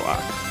question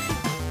block.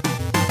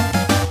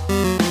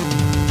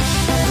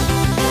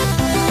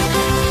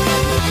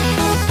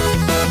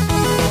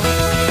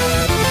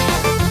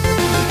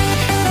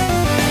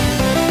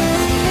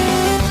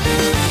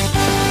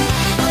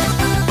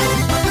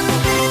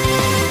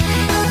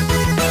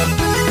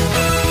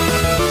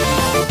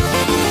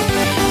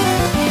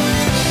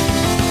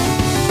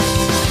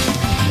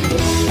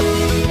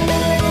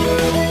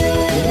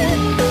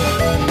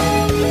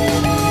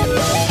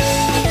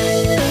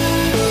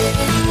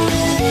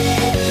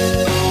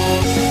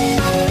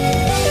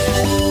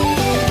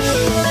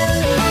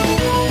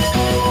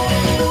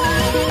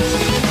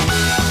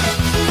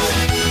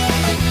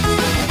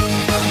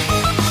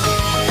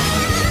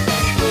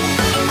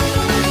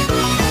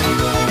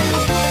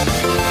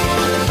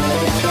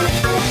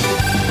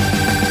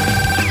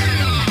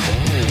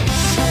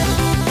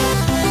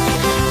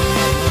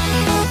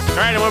 All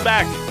right, and we're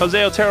back.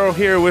 Jose Otero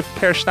here with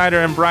Per Schneider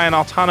and Brian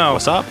Altano.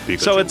 What's up?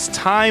 So it's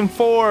time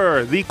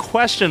for the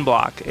question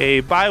block,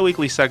 a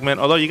bi-weekly segment.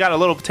 Although you got a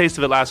little taste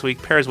of it last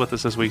week, Per's with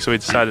us this week, so we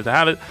decided to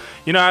have it.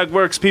 You know how it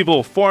works,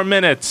 people. 4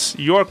 minutes,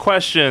 your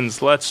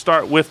questions. Let's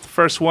start with the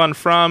first one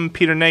from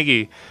Peter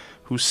Nagy,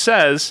 who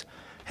says,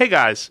 "Hey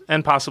guys,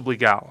 and possibly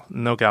Gal.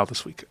 No Gal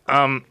this week.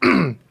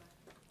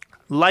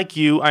 Like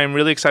you, I am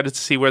really excited to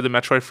see where the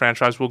Metroid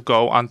franchise will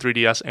go on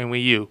 3DS and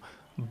Wii U.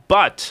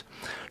 But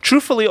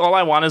truthfully, all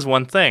I want is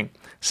one thing.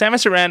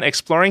 Samus Aran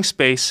exploring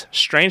space,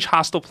 strange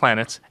hostile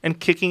planets, and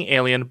kicking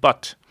alien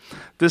butt.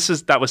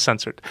 That was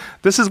censored.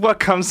 This is what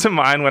comes to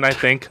mind when I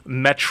think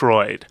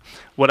Metroid.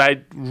 What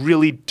I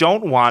really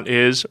don't want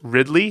is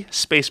Ridley,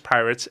 space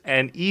pirates,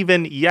 and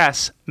even,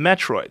 yes,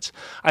 Metroids.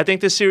 I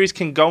think this series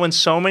can go in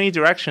so many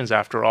directions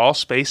after all.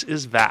 Space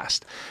is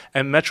vast.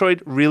 And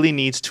Metroid really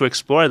needs to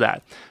explore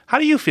that. How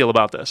do you feel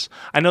about this?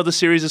 I know the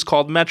series is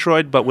called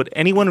Metroid, but would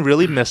anyone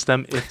really miss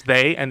them if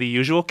they and the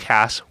usual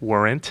cast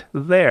weren't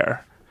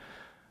there?"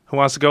 Who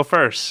wants to go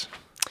first?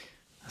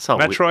 So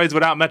Metroids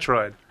without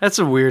Metroid. That's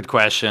a weird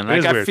question.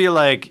 is I weird. feel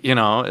like,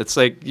 it's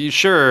like,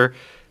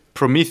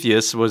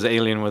 Prometheus was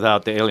alien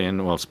without the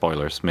alien. Well,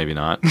 spoilers, maybe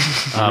not.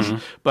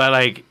 But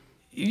like,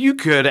 you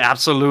could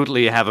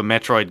absolutely have a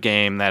Metroid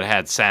game that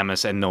had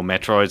Samus and no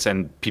Metroids,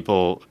 and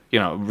people,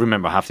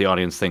 remember half the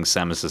audience thinks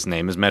Samus's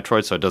name is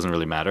Metroid, so it doesn't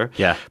really matter.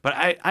 Yeah. But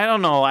I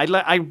don't know. I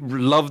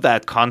love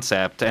that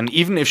concept, and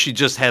even if she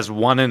just has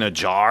one in a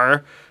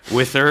jar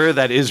with her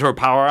that is her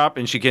power up,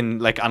 and she can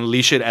like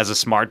unleash it as a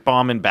smart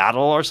bomb in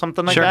battle or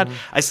something like that,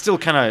 I still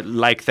kind of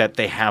like that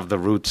they have the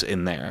roots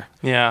in there.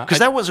 Yeah. Because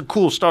that was a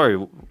cool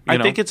story. I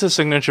think it's a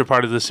signature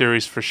part of the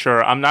series for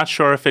sure. I'm not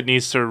sure if it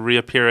needs to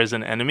reappear as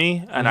an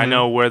enemy. And I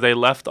know where they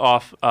left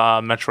off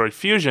Metroid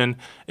Fusion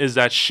is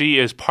that she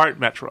is part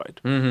Metroid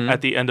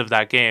at the end of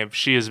that game.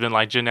 She has been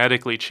like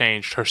genetically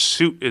changed. Her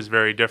suit is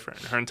very different.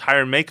 Her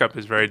entire makeup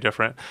is very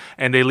different.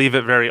 And they leave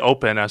it very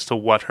open as to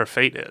what her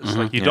fate is.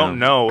 Like you don't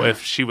know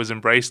if she was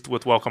embraced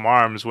with welcome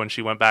arms when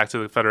she went back to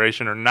the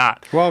Federation or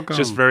not. Welcome. It's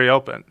just very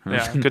open.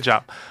 Yeah, good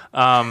job.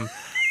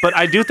 But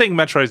I do think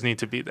Metroids need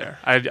to be there.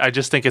 I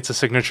just think it's a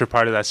signature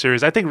part of that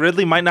series. I think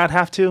Ridley might not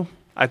have to.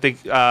 I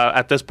think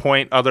at this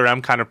point, Other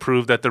M kind of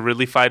proved that the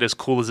Ridley fight, as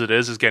cool as it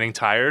is getting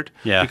tired.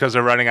 Yeah. Because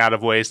they're running out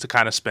of ways to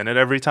kind of spin it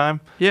every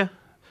time. Yeah.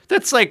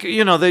 That's like,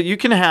 that you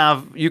can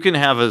have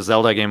a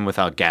Zelda game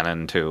without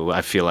Ganon too.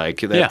 I feel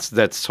like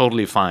that's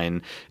totally fine.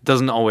 It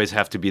doesn't always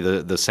have to be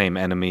the same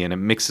enemy, and it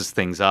mixes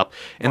things up.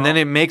 And then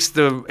it makes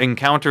the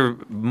encounter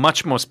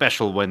much more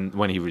special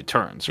when he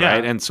returns,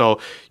 right? Yeah. And so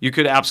you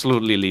could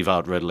absolutely leave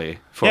out Ridley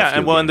for a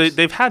few and games.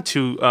 they've had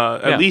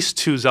at least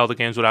 2 Zelda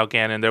games without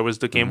Ganon. There was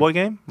the Game Boy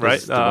game, right?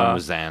 There's the one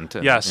with Zant.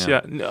 and- Yes,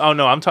 yeah. Oh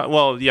no, I'm talking.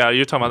 Well, yeah,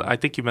 you're talking about. I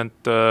think you meant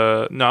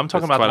the. No, I'm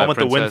talking That's about the one with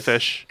Twilight the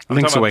Princess. Windfish. I'm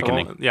Link's talking about the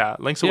Awakening. one- yeah,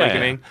 Link's Yeah,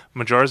 Awakening.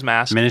 Majora's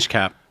Mask. Minish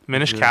Cap.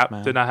 Minish Cap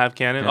Man. did not have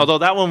Ganon, although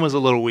that one was a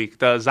little weak.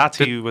 The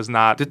Zati was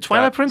not. Did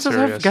Twilight that Princess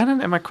serious. have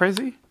Ganon? Am I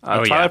crazy?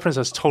 Oh, Twilight yeah.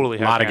 Princess totally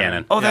had Lot of Ganon.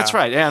 Ganon. Oh, that's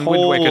right. Yeah, and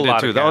Wind Whole Waker did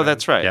lot too. of Oh, Ganon.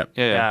 that's right. Yep.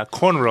 Yeah,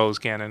 cornrows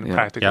Ganon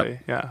practically.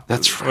 Yep. Yeah,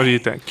 That's What do you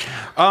think?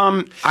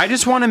 I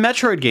just want a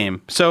Metroid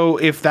game. So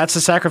if that's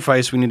a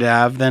sacrifice we need to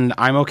have, then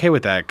I'm okay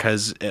with that.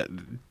 Because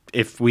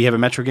if we have a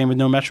Metroid game with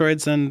no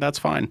Metroids, then that's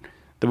fine.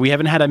 We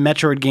haven't had a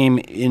Metroid game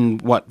in,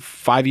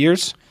 5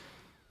 years?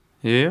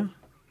 Yeah.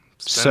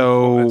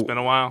 It's been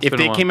a while. If been a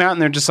they while. came out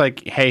and they're just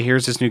like, hey,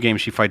 here's this new game,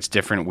 she fights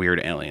different weird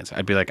aliens,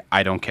 I'd be like,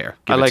 I don't care.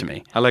 Give it to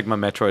me. I like my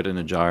Metroid in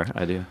a jar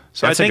idea.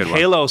 So That's I a think good one.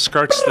 Halo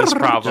skirts this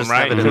problem, Just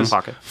right? have it in the 'Cause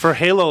pocket. for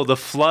Halo, the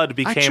flood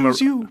became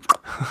you.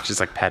 Just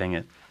like petting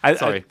it.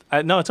 Sorry.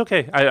 No, it's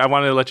okay. I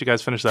wanted to let you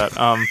guys finish that.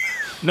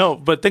 No,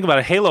 but think about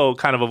it. Halo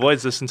kind of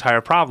avoids this entire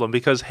problem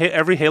because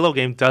every Halo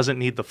game doesn't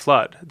need the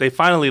flood. They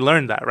finally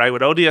learned that, right?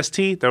 With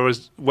ODST,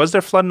 was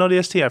there flood in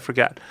ODST? I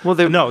forget. Well,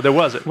 no, there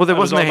wasn't. Well, there It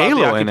was wasn't a all about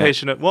the Halo in it.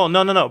 occupation Well,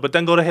 no. But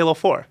then go to Halo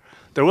 4.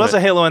 There was Right.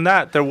 a Halo in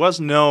that. There was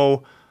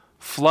no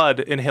flood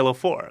in Halo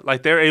 4.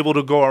 Like they're able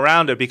to go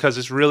around it because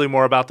it's really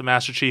more about the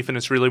Master Chief and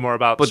it's really more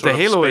about But sort the of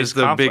Halo space is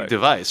the conflict. big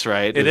device,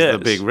 right? It the is.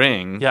 big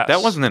ring. Yes.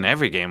 That wasn't in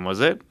every game,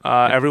 was it?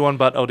 Everyone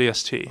but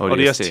ODST.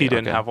 ODST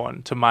didn't okay. have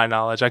one, to my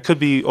knowledge. I could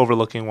be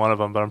overlooking one of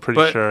them, but I'm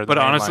pretty sure. But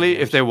the mainline honestly, if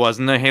games- there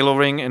wasn't a Halo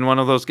ring in one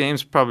of those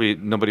games, probably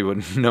nobody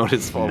would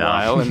notice for a No.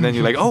 while. And then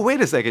you're like, oh, wait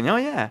a second. Oh,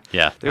 yeah.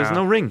 Yeah. There's Yeah.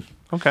 no ring.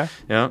 Okay.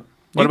 Yeah.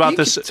 What You- about you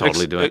this? could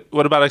totally do it.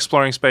 What about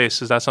exploring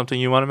space? Is that something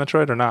you want in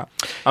Metroid or not?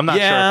 I'm not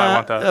sure if I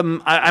want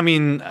that. I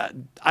mean,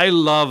 I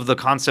love the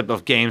concept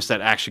of games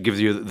that actually gives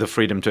you the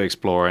freedom to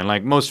explore. And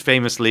like most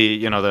famously,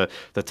 you know,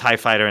 the TIE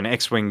Fighter and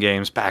X-Wing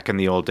games back in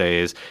the old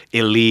days,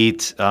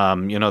 Elite,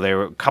 you know, there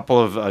were a couple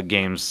of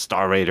games,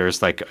 Star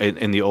Raiders, like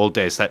in the old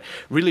days that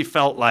really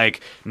felt like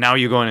now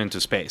you're going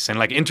into space. And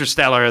like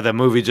Interstellar, the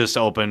movie just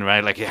opened,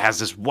 right? Like it has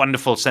this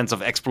wonderful sense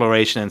of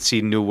exploration and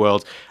seeing new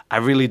worlds. I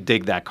really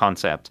dig that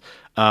concept.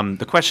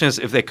 The question is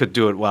if they could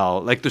do it well.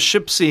 Like the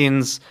ship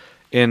scenes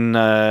in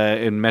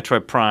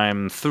Metroid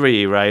Prime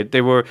 3, right?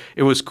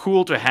 It was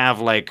cool to have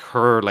like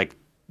her like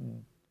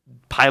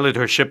pilot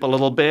her ship a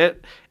little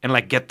bit and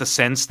like get the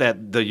sense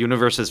that the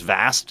universe is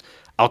vast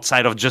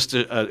outside of just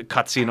a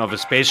cutscene of a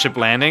spaceship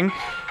landing.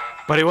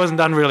 But it wasn't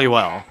done really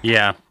well.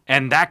 Yeah.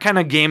 And that kind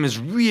of game is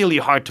really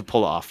hard to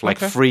pull off,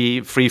 like Okay.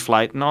 free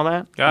flight and all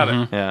that. Got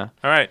it. Yeah.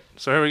 All right.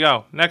 So here we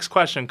go. Next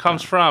question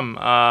comes from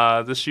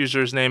this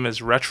user's name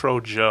is Retro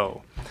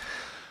Joe.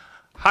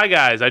 Hi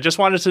guys, I just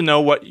wanted to know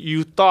what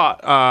you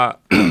thought.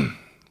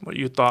 What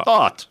you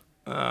thought?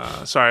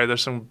 Sorry,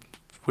 there's some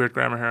weird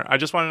grammar here. I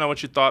just want to know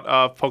what you thought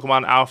of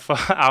Pokemon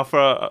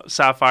Alpha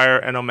Sapphire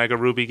and Omega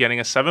Ruby getting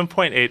a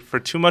 7.8 for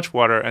too much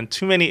water and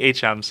too many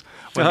HMs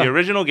when the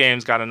original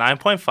games got a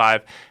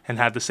 9.5 and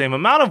had the same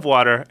amount of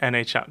water and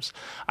HMs.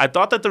 I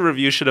thought that the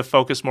review should have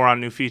focused more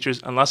on new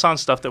features and less on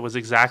stuff that was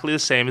exactly the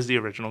same as the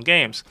original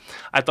games.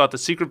 I thought the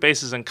secret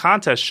bases and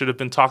contests should have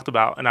been talked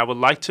about, and I would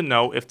like to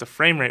know if the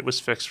frame rate was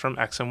fixed from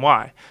X and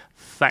Y.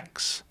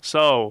 Thanks.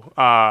 So,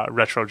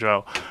 Retro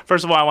Joe.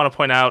 First of all, I want to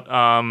point out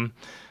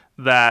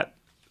that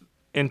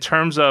in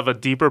terms of a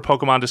deeper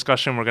Pokemon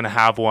discussion, we're going to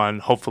have one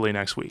hopefully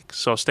next week.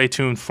 So stay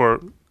tuned for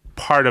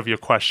part of your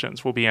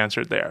questions will be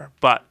answered there.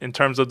 But in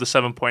terms of the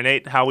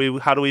 7.8,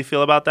 how do we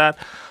feel about that?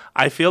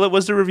 I feel it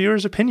was the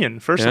reviewer's opinion,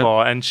 first of Yeah.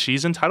 all, and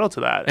she's entitled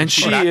to that. And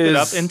she backed it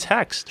up is- in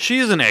text. She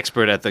is an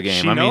expert at the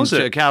game. She knows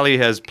it. Callie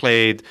has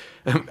played.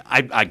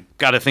 I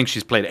gotta think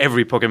she's played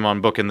every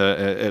Pokemon book in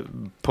the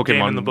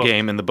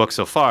game in the book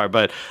so far.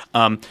 But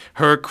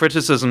her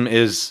criticism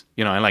is,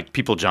 you know, and like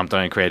people jumped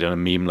on and created a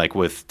meme like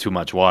with too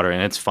much water,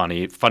 and it's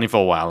funny for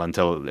a while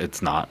until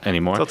it's not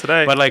anymore. Till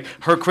today. But like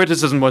her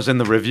criticism was in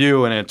the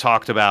review, and it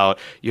talked about,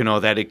 you know,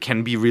 that it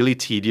can be really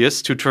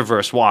tedious to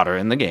traverse water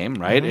in the game,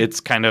 right? Mm-hmm. It's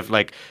kind of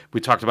like we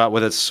talked about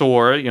with a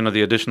Soar, you know,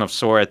 the addition of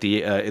Soar at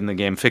the in the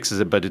game fixes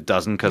it, but it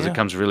doesn't because it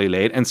comes really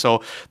late. And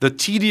so the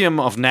tedium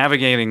of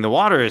navigating the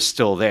water is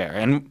still there.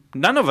 And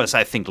none of us,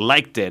 I think,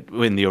 liked it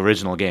in the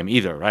original game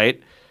either, right?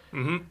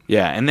 Mm-hmm.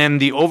 Yeah, and then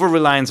the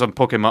over-reliance on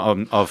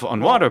Pokemon on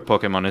water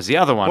Pokemon is the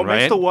other one, What right?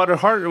 makes the water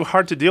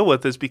hard to deal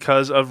with is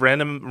because of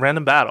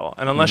random battle.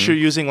 And unless you're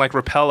using like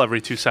repel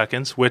every 2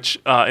 seconds, which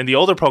in the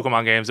older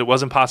Pokemon games, it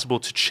wasn't possible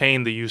to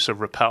chain the use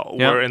of repel.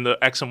 Yep. Where in the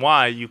X and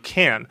Y, you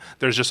can.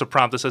 There's just a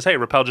prompt that says, hey,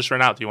 repel just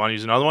ran out. Do you want to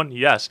use another one?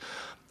 Yes.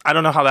 I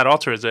don't know how that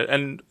alters it.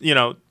 And, you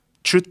know,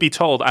 truth be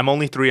told, I'm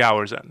only 3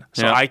 hours in,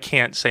 so Yeah. I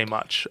can't say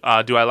much.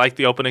 Do I like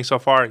the opening so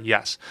far?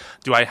 Yes.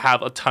 Do I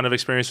have a ton of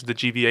experience with the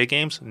GBA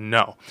games?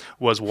 No.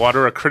 Was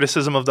water a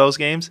criticism of those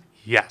games?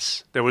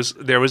 Yes. There was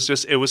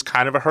just, it was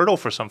kind of a hurdle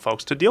for some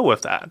folks to deal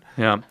with that.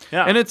 Yeah.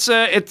 Yeah. And it's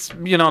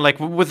you know, like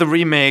with the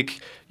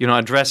remake, you know,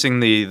 addressing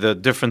the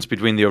difference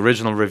between the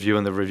original review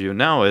and the review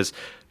now is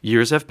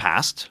years have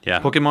passed. Yeah.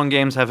 Pokemon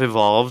games have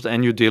evolved,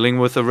 and you're dealing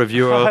with a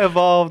reviewer.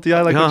 evolved. Yeah,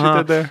 I like what you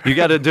did there. You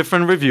got a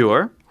different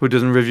reviewer who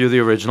doesn't review the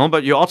original,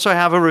 but you also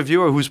have a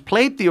reviewer who's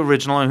played the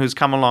original and who's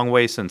come a long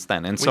way since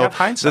then. And so have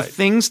hindsight. the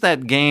things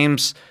that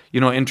games, you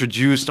know,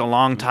 introduced a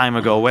long time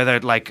ago, whether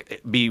it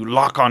like be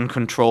lock-on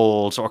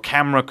controls or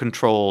camera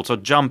controls or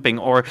jumping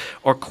or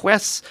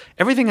quests,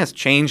 everything has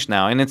changed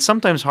now, and it's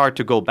sometimes hard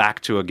to go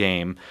back to a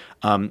game.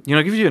 You know,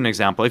 I'll give you an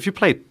example. If you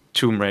play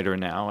Tomb Raider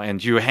now,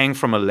 and you hang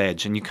from a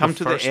ledge, and you come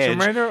to the first edge. Tomb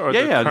Raider or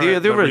yeah, the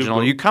current- the the original.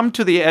 reboot? You come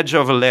to the edge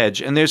of a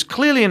ledge, and there's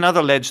clearly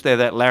another ledge there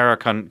that Lara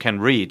can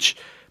reach,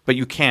 but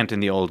you can't in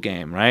the old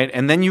game, right?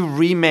 And then you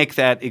remake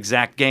that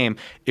exact game,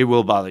 it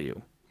will bother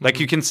you. Like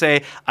you can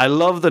say, I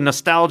love the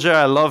nostalgia,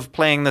 I love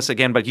playing this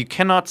again, but you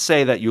cannot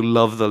say that you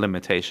love the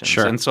limitations.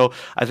 Sure. And so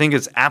I think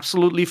it's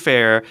absolutely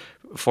fair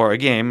for a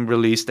game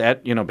released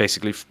at,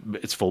 basically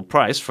its full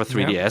price for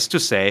 3DS to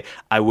say,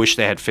 I wish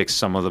they had fixed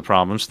some of the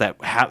problems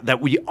that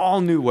we all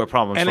knew were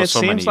problems And for it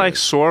so many seems like years.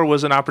 SOAR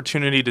was an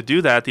opportunity to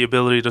do that, the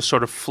ability to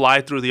sort of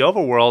fly through the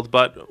overworld.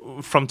 But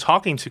from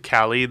talking to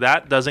Callie,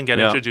 that doesn't get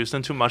introduced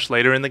until much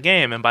later in the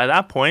game. And by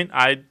that point,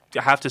 I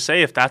have to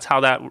say, if that's how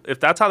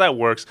that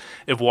works,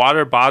 if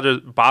water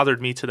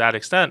bothered me to that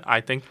extent, I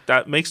think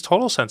that makes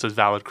total sense as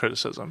valid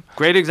criticism.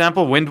 Great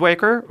example, Wind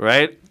Waker,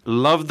 right?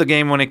 Loved the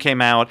game when it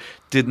came out.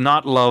 Did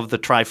not love the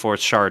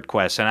Triforce Shard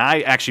quest. And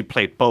I actually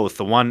played both.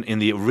 The one in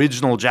the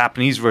original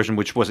Japanese version,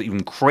 which was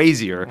even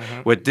crazier,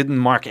 where it didn't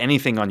mark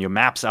anything on your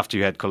maps after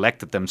you had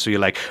collected them. So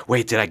you're like,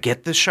 wait, did I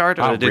get this shard?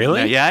 Or didn't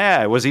really? I?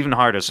 Yeah, it was even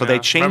harder. So they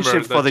changed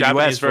it for the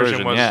Japanese US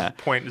version. was Yeah.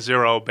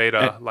 0.0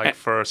 beta,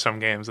 for some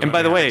games. And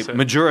by the way,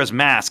 Majora's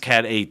Mask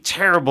had a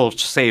terrible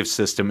save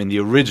system in the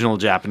original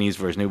Japanese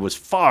version. It was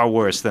far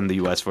worse than the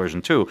US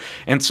version too.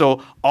 And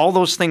so all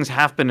those things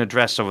have been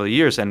addressed over the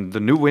years. And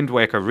the new Wind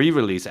Waker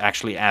re-release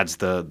actually adds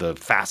the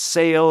fast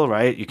sail,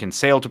 right? You can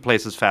sail to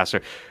places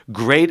faster.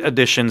 Great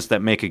additions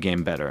that make a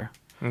game better.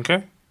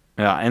 Okay.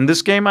 Yeah, and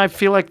this game, I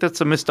feel like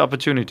that's a missed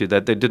opportunity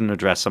that they didn't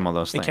address some of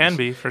those things. It can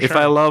be, for If sure.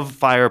 I love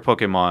fire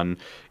Pokemon,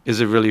 is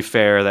it really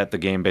fair that the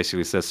game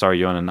basically says, sorry,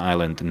 you're on an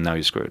island and now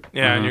you're screwed?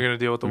 Yeah, and you're going to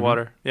deal with the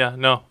water. Yeah,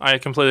 no, I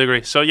completely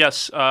agree. So,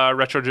 yes,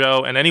 Retro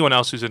Joe and anyone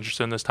else who's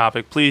interested in this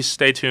topic, please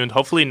stay tuned.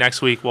 Hopefully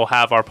next week we'll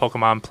have our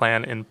Pokemon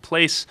plan in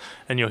place,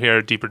 and you'll hear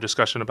a deeper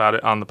discussion about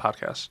it on the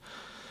podcast.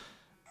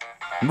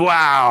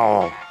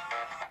 Wow.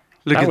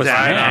 Look That at was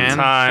that, right on man.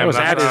 time. That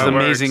That's is how it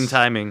amazing works.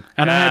 timing.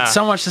 And I Yeah. had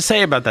so much to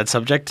say about that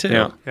subject too.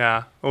 Yeah.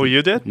 Yeah. Oh,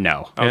 you did?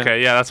 No.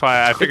 Okay, yeah, that's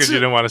why I figured you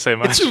didn't want to say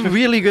much. It's a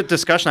really good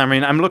discussion. I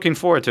mean, I'm looking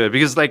forward to it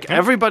because,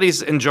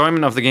 everybody's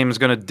enjoyment of the game is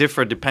going to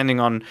differ depending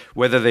on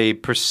whether they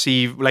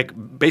perceive,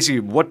 basically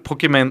what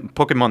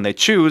Pokemon they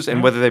choose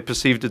and whether they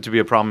perceived it to be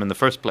a problem in the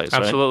first place.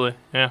 Right? Absolutely.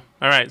 Yeah.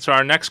 All right. So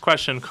our next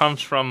question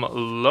comes from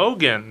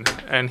Logan,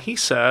 and he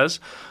says,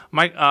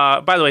 Mike,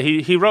 by the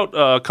way, he wrote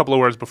a couple of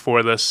words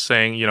before this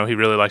saying, he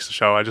really likes the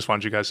show. I just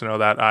wanted you guys to know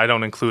that. I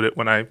don't include it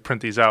when I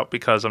print these out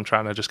because I'm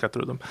trying to just get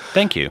through them.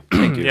 Thank you.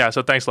 Yeah,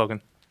 so thanks,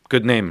 Logan.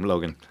 Good name,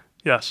 Logan.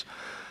 Yes.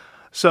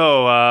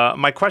 So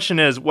my question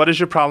is, what is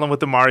your problem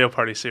with the Mario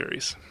Party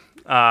series?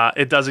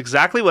 It does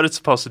exactly what it's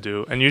supposed to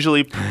do, and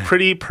usually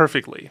pretty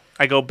perfectly.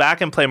 I go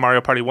back and play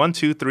Mario Party 1,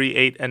 2, 3,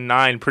 8, and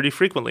 9 pretty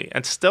frequently,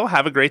 and still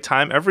have a great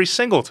time every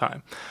single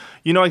time.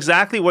 You know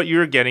exactly what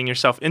you're getting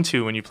yourself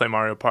into when you play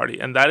Mario Party,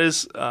 and that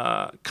is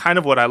kind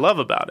of what I love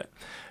about it.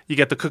 You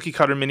get the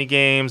cookie-cutter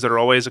mini-games that are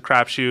always a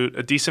crapshoot,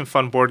 a decent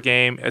fun board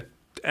game,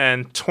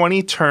 and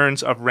 20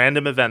 turns of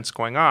random events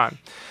going on.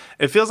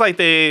 It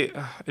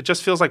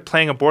just feels like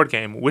playing a board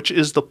game, which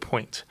is the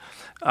point,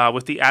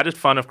 with the added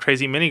fun of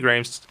crazy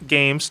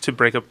games to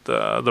break up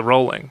the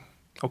rolling.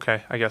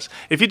 Okay, I guess.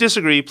 If you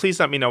disagree, please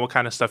let me know what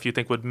kind of stuff you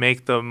think would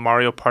make the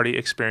Mario Party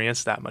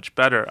experience that much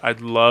better. I'd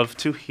love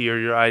to hear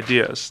your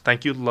ideas.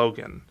 Thank you,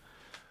 Logan.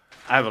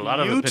 I have a lot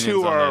of You opinions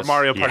two on are this.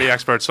 Mario Party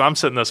experts, so I'm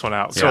sitting this one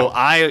out. So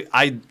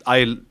I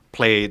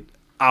played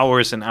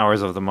hours and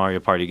hours of the Mario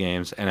Party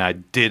games, and I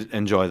did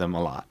enjoy them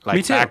a lot.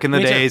 Me too. Back in the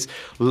Me too. days,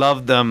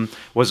 loved them.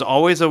 Was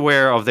always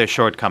aware of their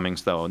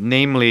shortcomings, though,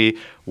 namely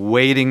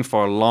waiting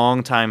for a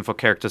long time for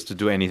characters to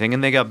do anything,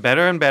 and they got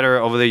better and better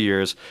over the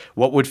years.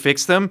 What would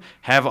fix them?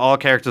 Have all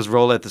characters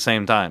roll at the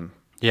same time.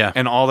 Yeah.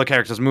 And all the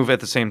characters move at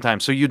the same time.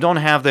 So you don't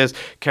have this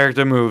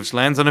character moves,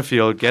 lands on a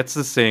field, gets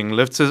this thing,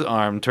 lifts his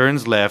arm,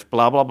 turns left,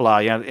 blah, blah, blah.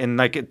 Yeah, and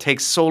it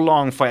takes so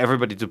long for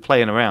everybody to play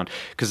and around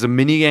because the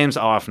mini games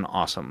are often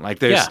awesome.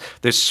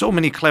 There's so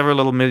many clever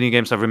little mini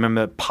games. I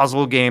remember a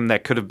puzzle game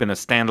that could have been a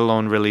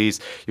standalone release.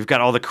 You've got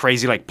all the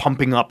crazy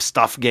pumping up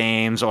stuff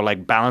games or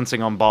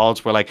balancing on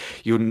balls where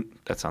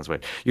that sounds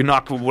weird. You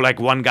knock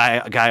one guy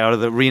out of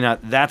the arena.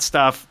 That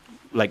stuff.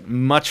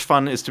 Much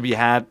fun is to be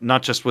had,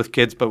 not just with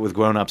kids, but with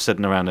grown-ups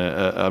sitting around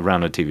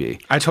a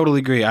TV. I totally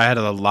agree. I had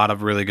a lot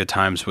of really good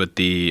times with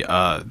the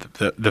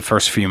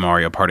first few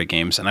Mario Party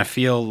games, and I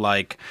feel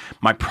like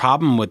my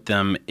problem with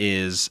them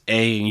is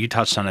and you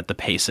touched on it, the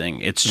pacing.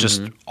 It's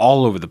just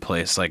all over the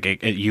place.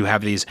 You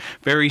have these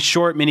very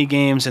short mini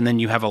games, and then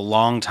you have a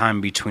long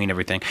time between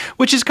everything,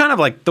 which is kind of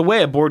like the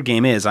way a board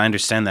game is. I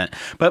understand that,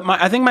 but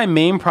I think my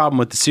main problem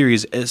with the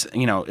series is,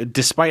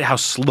 despite how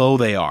slow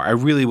they are, I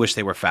really wish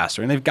they were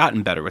faster, and they've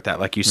gotten better with that,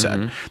 like you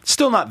said.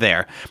 Still not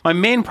there. My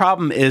main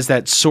problem is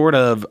that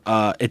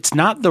it's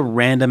not the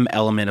random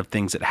element of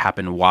things that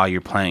happen while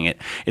you're playing it.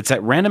 It's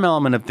that random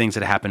element of things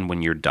that happen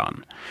when you're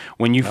done.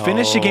 When you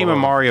finish a game of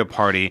Mario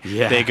Party,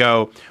 they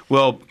go,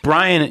 well,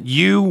 Brian,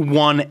 you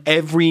won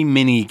every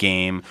mini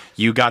game.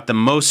 You got the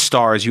most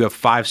stars. You have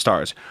 5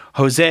 stars.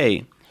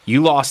 Jose,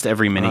 you lost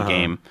every mini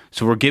game,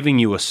 so we're giving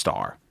you a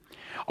star.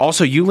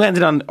 Also, you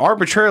landed on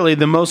arbitrarily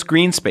the most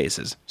green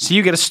spaces, so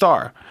you get a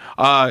star.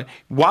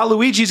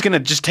 Waluigi's going to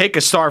just take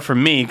a star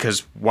from me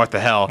because what the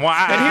hell?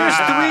 Wow. And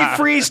here's 3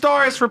 free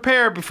stars for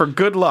Pear for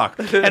good luck.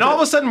 And all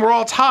of a sudden we're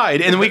all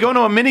tied. And we go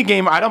into a mini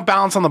game. I don't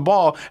balance on the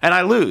ball and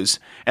I lose.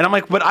 And I'm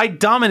like, but I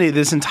dominated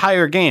this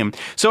entire game.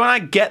 So, and I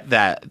get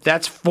that.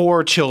 That's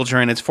for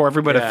children. It's for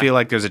everybody to feel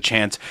like there's a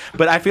chance.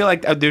 But I feel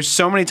like there's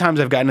so many times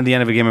I've gotten to the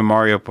end of a game of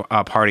Mario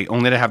Party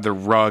only to have the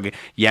rug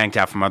yanked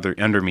out from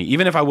under me,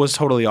 even if I was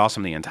totally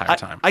awesome the entire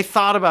time. I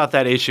thought about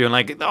that issue, and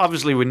like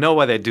obviously we know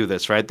why they do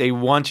this, right? They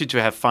want you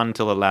to have fun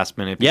till the last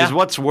minute. Because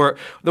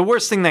the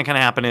worst thing that can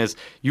happen is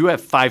you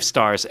have 5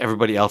 stars,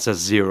 everybody else has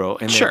 0,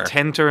 and there are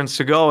 10 turns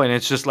to go, and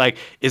it's just like,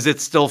 is it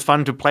still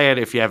fun to play it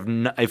if you have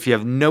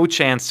no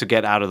chance to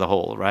get out of the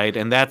hole, right?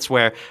 And that's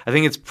where I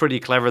think it's pretty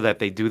clever that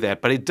they do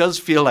that, but it does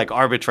feel like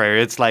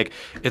arbitrary. It's like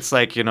it's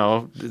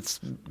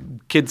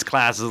kids'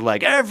 classes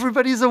like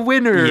everybody's a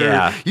winner.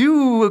 Yeah, you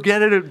will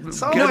get an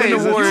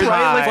award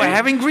right? for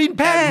having green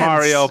pants.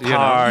 Mario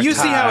Party. You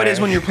see how it is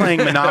when you're playing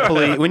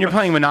Monopoly. When you're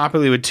playing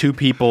Monopoly with 2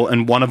 people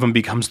and one of them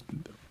becomes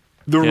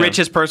the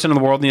richest person in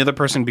the world and the other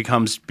person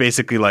becomes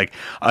basically like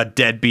a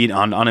deadbeat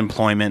on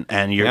unemployment,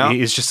 and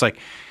it's just like,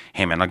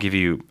 hey man, I'll give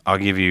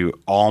you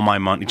all my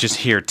money. Just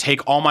here,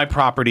 take all my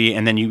property,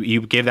 and then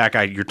you give that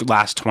guy your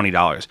last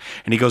 $20.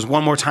 And he goes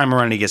one more time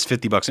around and he gets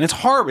 $50. And it's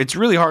hard. It's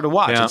really hard to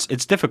watch. Yeah.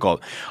 It's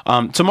difficult.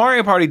 So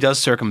Mario Party does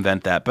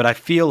circumvent that, but I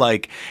feel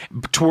like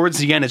towards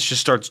the end it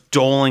just starts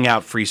doling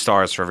out free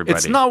stars for everybody.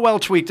 It's not well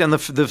tweaked, and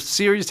the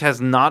series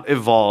has not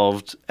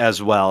evolved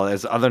as well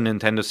as other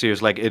Nintendo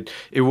series. Like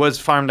it was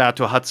farmed out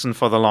to Hudson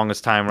for the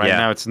longest time. Right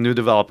now it's a new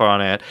developer on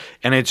it,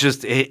 and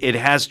it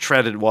has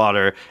treaded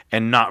water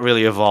and not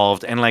really evolved.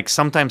 And like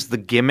sometimes the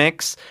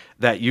gimmicks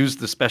that use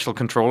the special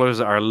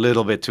controllers are a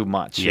little bit too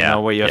much,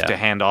 where you have to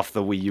hand off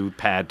the Wii U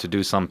pad to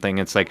do something.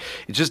 It's like,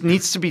 it just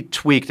needs to be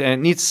tweaked,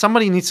 and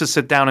somebody needs to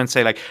sit down and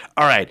say like,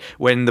 all right,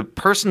 when the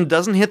person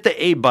doesn't hit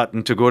the A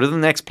button to go to the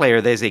next player,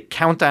 there's a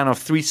countdown of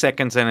 3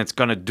 seconds and it's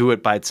going to do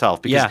it by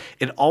itself. Because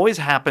it always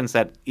happens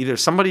that either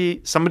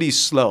somebody's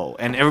slow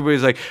and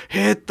everybody's like,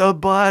 hit the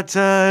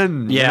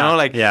button.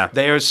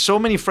 There are so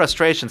many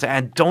frustrations, and I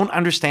don't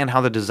understand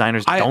how the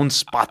designers don't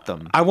spot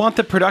them. I want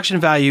the production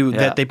value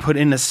that they put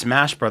into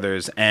Smash Brothers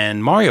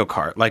and Mario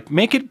Kart. Like,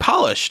 make it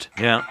polished.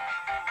 Yeah.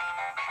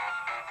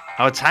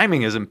 Our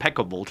timing is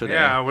impeccable today.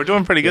 Yeah, we're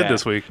doing pretty good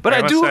this week. But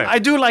I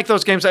do like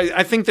those games.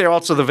 I think they're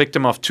also the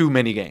victim of too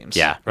many games.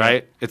 Yeah.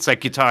 Right? It's like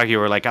Guitar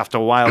Hero. Like, after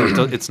a while,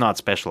 it's not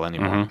special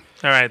anymore.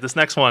 Mm-hmm. All right, this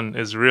next one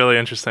is really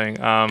interesting.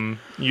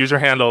 User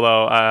handle,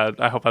 though,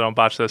 I hope I don't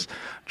botch this.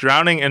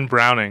 Drowning in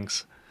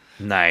Brownings.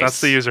 Nice.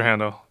 That's the user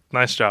handle.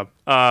 Nice job.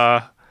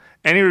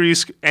 Any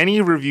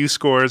review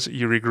scores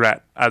you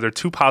regret, either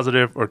too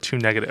positive or too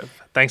negative.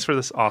 Thanks for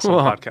this awesome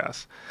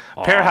podcast.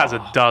 Pear has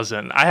a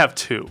dozen. I have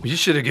 2. You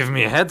should have given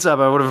me a heads up.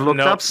 I would have looked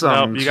up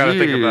some. Nope, you got to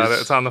think about it.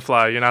 It's on the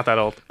fly. You're not that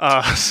old.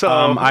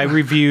 I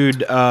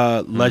reviewed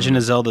Legend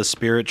of Zelda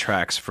Spirit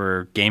Tracks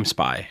for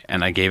GameSpy,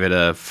 and I gave it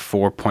a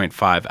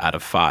 4.5 out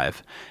of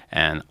 5,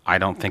 and I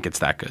don't think it's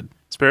that good.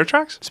 Spirit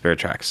Tracks? Spirit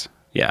Tracks.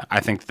 Yeah, I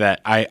think that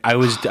I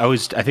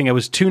think I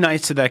was too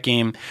nice to that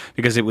game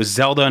because it was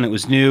Zelda and it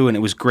was new and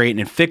it was great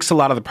and it fixed a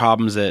lot of the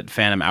problems that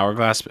Phantom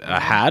Hourglass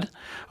had.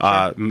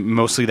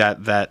 Mostly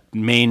that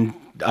main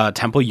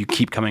temple you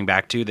keep coming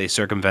back to. They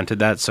circumvented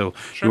that, so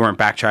you weren't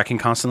backtracking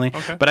constantly.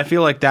 Okay. But I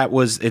feel like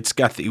it's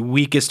got the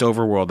weakest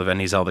overworld of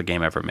any Zelda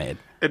game ever made.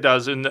 It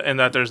does, in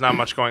that there's not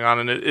much going on,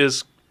 and it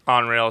is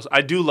on rails.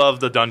 I do love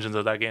the dungeons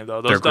of that game,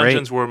 though. Those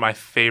dungeons were my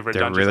favorite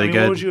dungeons. Really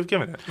good. What would you have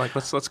given it? Like,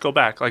 let's go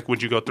back. Like,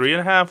 would you go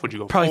 3.5? Would you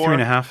go probably 4?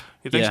 3.5?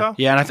 You think so?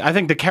 Yeah, and I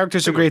think the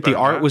characters are great. The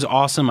art was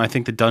awesome. I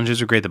think the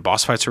dungeons are great. The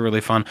boss fights are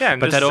really fun. Yeah, and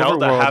but just that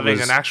Zelda overworld having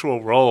an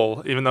actual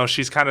role, even though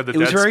she's kind of the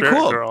dead spirit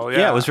girl.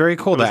 Yeah, it was very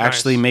cool to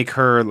actually make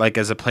her like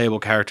as a playable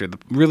character.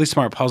 Really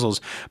smart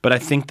puzzles. But I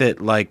think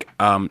that like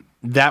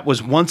that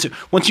was once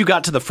you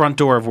got to the front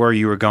door of where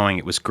you were going,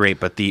 it was great.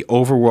 But the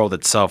overworld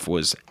itself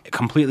was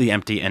completely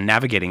empty, and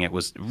navigating it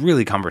was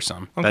really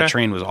cumbersome. Okay. That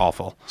train was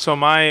awful. So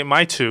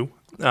my 2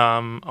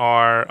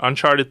 are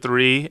Uncharted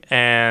 3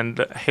 and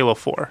Halo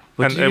 4.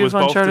 And it was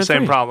both Uncharted the same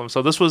 3? problem.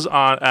 So this was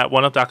at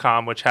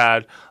oneup.com, which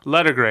had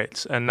letter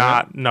grades and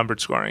not numbered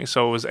scoring.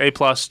 So it was A+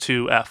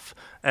 to F.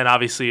 And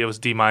obviously it was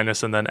D-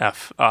 and then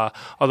F.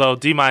 Although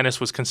D-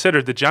 was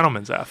considered the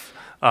gentleman's F.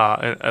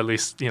 At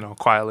least,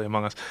 quietly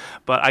among us.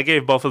 But I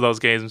gave both of those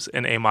games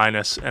an A-,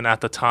 and at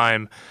the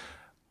time,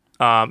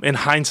 in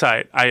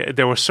hindsight,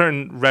 there were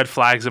certain red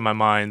flags in my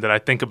mind that I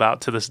think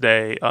about to this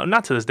day.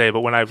 Not to this day,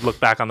 but when I look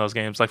back on those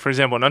games. Like, for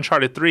example, in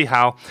Uncharted 3,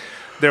 how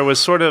there was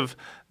sort of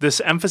this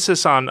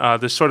emphasis on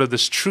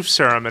this truth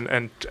serum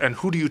and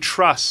who do you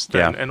trust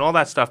and all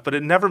that stuff, but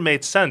it never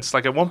made sense.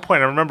 Like, at one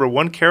point, I remember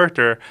one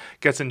character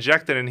gets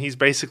injected and he's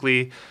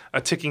basically a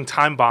ticking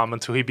time bomb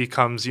until he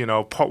becomes,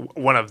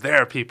 one of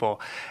their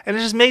people, and it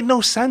just made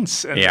no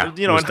sense. And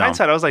in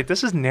hindsight, I was like,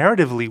 this is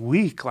narratively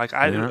weak. Like,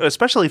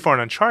 especially for an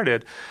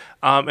Uncharted.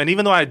 And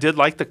even though I did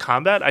like the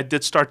combat, I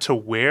did start to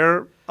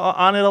wear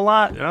on it a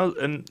lot,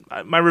 and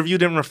my review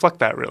didn't reflect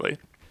that really.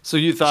 So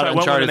you thought So I went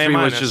with Uncharted an 3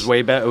 was A-. just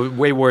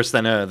way worse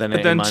than a Then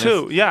minus?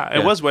 2,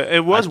 it was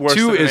worse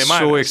 2 than is an A-.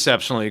 so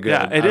exceptionally good.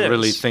 Yeah, it I is.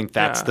 really think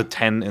that's Yeah. the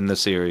 10 in the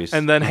series.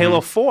 And then Halo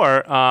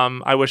 4,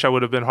 I wish I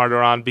would have been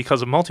harder on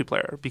because of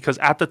multiplayer. Because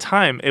at the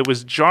time, it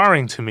was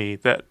jarring to me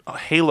that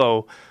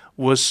Halo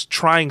was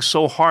trying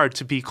so hard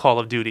to be Call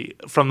of Duty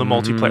from the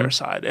multiplayer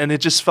side, and it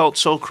just felt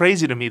so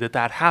crazy to me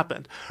that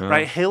happened.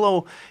 Right?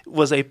 Halo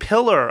was a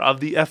pillar of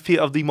the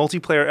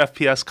multiplayer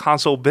FPS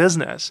console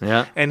business,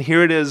 and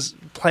here it is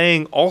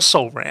playing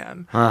also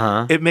ran.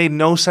 It made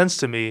no sense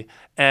to me.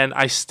 And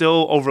I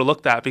still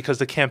overlooked that because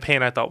the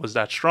campaign I thought was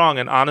that strong,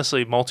 and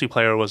honestly,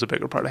 multiplayer was a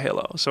bigger part of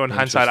Halo. So in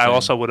hindsight, I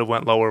also would have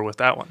went lower with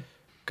that one.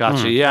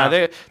 Gotcha.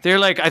 Yeah, they're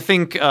like, I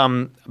think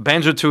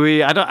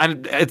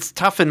Banjo-Tooie. It's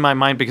tough in my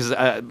mind because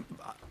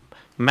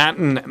Matt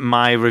and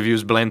my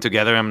reviews blend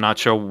together. I'm not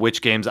sure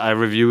which games I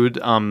reviewed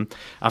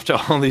after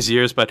all these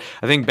years, but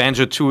I think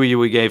Banjo-Tooie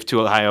we gave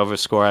too high of a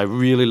score. I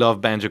really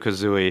love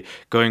Banjo-Kazooie.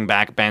 Going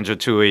back,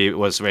 Banjo-Tooie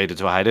was rated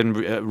too high. I didn't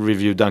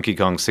review Donkey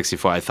Kong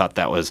 64. I thought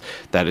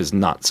that is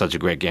not such a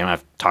great game.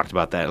 I've talked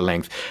about that at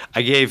length.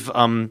 I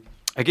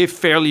gave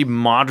fairly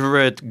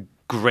moderate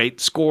great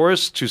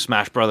scores to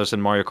Smash Brothers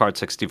and Mario Kart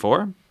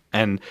 64.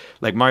 And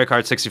like Mario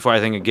Kart 64, I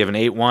think I give an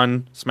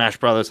 8.1. Smash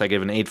Brothers, I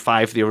give an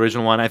 8.5, the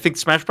original one. I think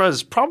Smash Brothers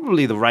is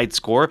probably the right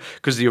score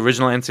because the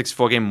original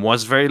N64 game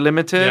was very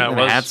limited and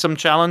it had some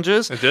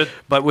challenges. It did.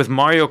 But with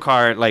Mario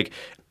Kart, like,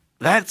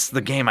 that's the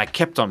game I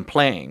kept on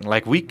playing.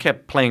 Like, we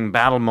kept playing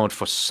battle mode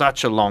for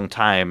such a long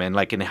time. And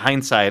like in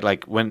hindsight,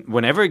 like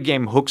whenever a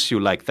game hooks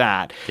you like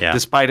that,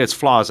 despite its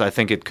flaws, I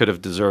think it could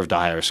have deserved a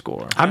higher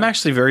score. I'm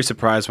actually very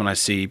surprised when I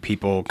see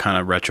people kind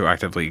of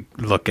retroactively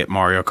look at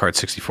Mario Kart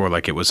 64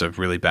 like it was a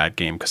really bad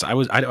game, because I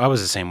was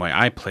the same way.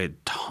 I played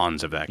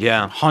tons of that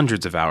game,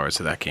 hundreds of hours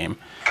of that game.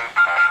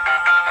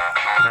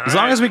 As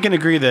long as we can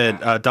agree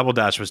that Double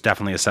Dash was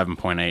definitely a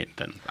 7.8,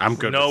 then I'm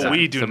good with that. No,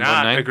 we do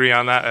not agree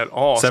on that at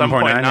all.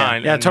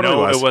 7.9? Yeah, totally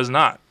no, was. it was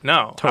not.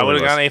 No, Totally I would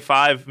have was. gone a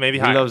 5, maybe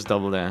higher. He loves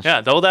Double Dash.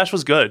 Yeah, Double Dash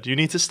was good. You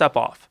need to step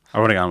off. I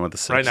would have gone with the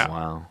 6. Right now.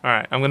 Wow. All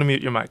right, I'm going to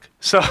mute your mic.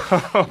 So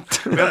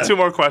we have 2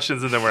 more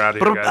questions and then we're out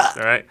of here, guys.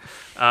 All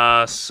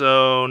right.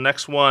 So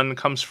next one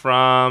comes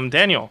from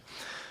Daniel.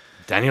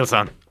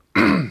 Daniel-san.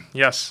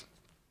 Yes.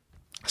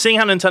 Seeing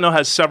how Nintendo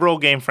has several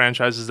game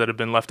franchises that have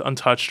been left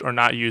untouched or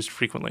not used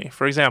frequently.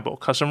 For example,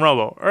 Custom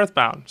Robo,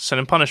 Earthbound, Sin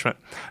and Punishment.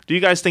 Do you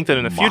guys think that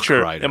in the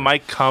future Rider. it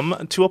might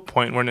come to a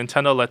point where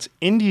Nintendo lets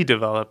indie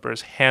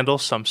developers handle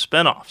some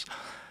spin-offs?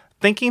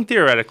 Thinking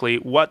theoretically,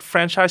 what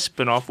franchise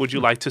spin-off would you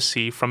like to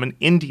see from an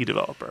indie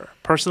developer?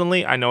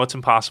 Personally, I know it's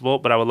impossible,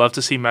 but I would love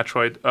to see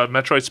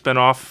Metroid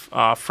spin-off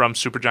from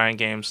Supergiant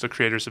Games, the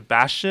creators of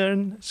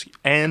Bastion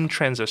and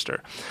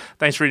Transistor.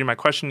 Thanks for reading my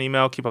question and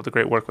email. Keep up the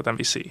great work with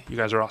MVC. You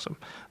guys are awesome.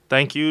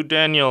 Thank you,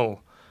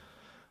 Daniel.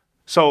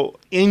 So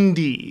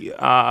indie.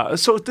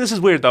 So this is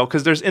weird though,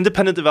 because there's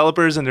independent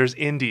developers and there's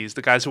indies,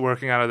 the guys who are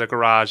working out of their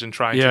garage and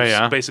trying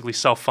to basically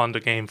self-fund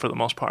a game for the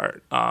most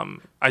part.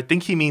 I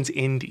think he means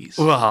indies.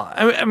 Well,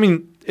 I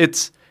mean,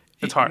 it's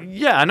hard.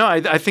 Yeah, no,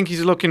 I think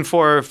he's looking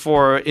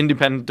for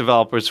independent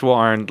developers who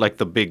aren't like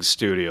the big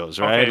studios,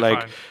 right?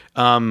 Okay,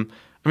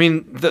 I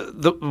mean,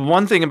 the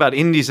one thing about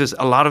indies is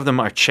a lot of them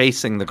are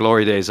chasing the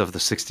glory days of the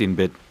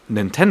 16-bit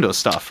Nintendo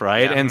stuff,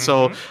 right? Yeah. And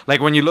so, like,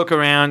 when you look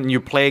around and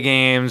you play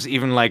games,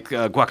 even like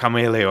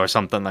Guacamelee or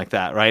something like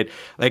that, right?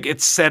 Like,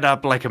 it's set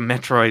up like a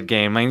Metroid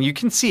game. I mean, you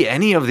can see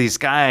any of these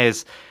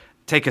guys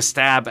take a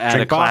stab at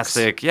a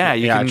classic. Yeah,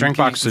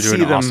 Drinkbox is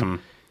doing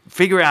awesome.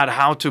 Figure out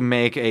how to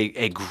make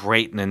a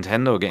great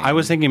Nintendo game. I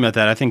was thinking about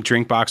that. I think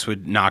Drinkbox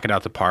would knock it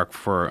out the park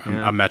for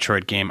a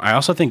Metroid game. I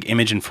also think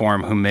Image and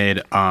Form, who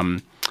made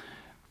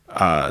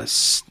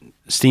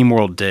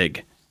SteamWorld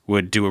Dig,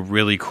 would do a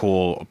really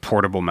cool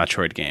portable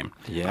Metroid game.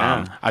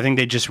 Yeah. I think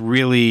they just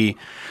really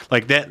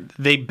like that.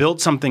 They built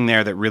something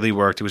there that really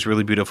worked. It was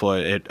really beautiful.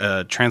 It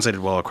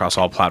translated well across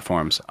all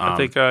platforms. I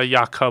think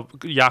Yacht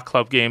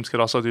Club Games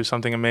could also do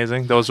something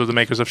amazing. Those were the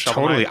makers of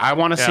Shovel Totally. Knight. I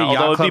want to see although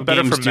Yacht it'd Club be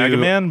better Games for Mega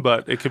do. Man,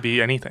 but it could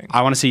be anything.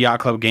 I want to see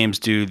Yacht Club Games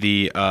do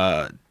the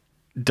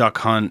Duck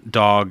Hunt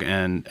Dog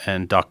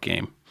and Duck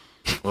game.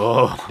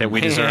 Oh, that we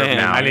deserve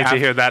now. I need to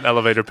hear that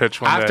elevator pitch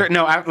one day. It's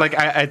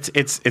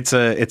a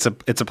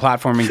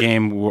platforming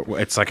game.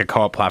 It's like a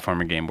co-op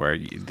platforming game where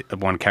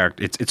one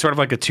character. It's sort of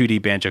like a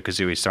 2D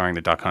Banjo-Kazooie starring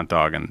the Duck Hunt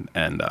Dog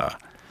and a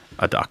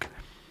duck.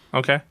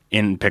 Okay.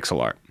 In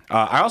pixel art.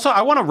 I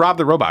want to Rob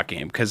the Robot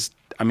game because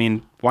I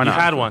mean, why not?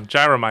 You had one,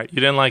 Gyromite. You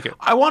didn't like it.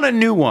 I want a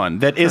new one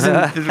that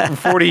isn't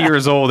 40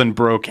 years old and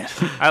broken.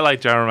 I like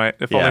Gyromite,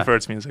 if only for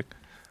its music.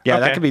 Yeah,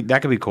 okay.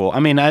 that could be cool.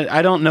 I mean,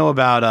 I don't know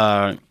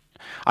about.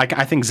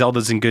 I think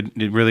Zelda's in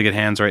really good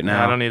hands right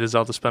now. I don't need a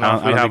Zelda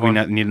spinoff. I don't think one.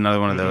 we need another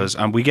one of those.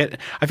 I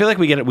feel like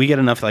we get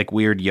enough like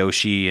weird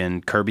Yoshi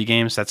and Kirby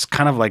games. That's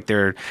kind of like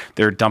their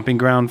dumping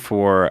ground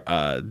for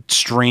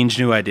strange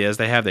new ideas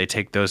they have. They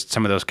take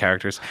some of those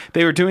characters.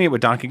 They were doing it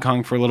with Donkey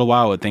Kong for a little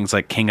while with things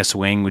like King of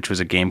Swing, which was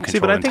a game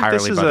controlled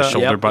entirely by the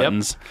shoulder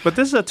buttons. But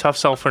this is a tough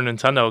sell for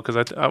Nintendo because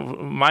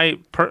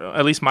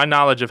at least my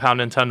knowledge of how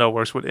Nintendo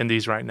works with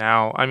indies right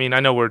now. I mean, I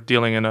know we're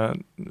dealing in a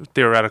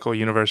theoretical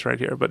universe right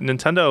here, but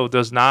Nintendo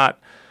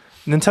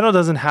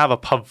doesn't have a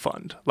pub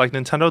fund. Like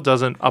Nintendo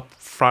doesn't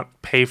upfront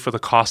pay for the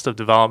cost of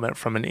development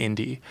from an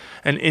indie.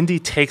 An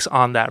indie takes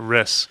on that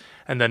risk,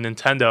 and then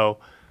Nintendo,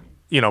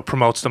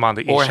 promotes them on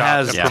the eShop. Or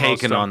has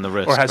taken on the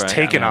risk. Or has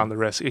taken on the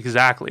risk.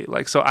 Exactly.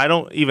 Like, so I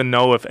don't even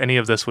know if any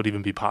of this would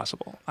even be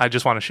possible. I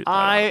just want to shoot that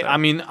out there. I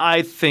mean,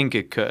 I think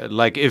it could.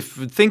 Like,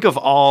 think of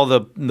all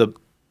the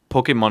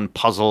Pokemon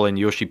puzzle and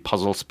Yoshi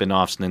puzzle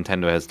spin-offs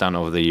Nintendo has done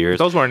over the years.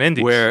 Those weren't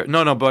indies.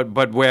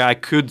 But where I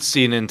could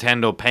see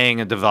Nintendo paying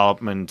a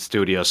development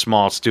studio, a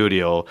small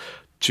studio,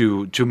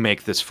 to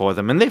make this for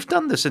them. And they've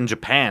done this in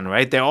Japan,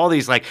 right? There are all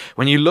these, like,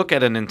 when you look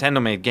at a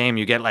Nintendo-made game,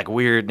 you get, like,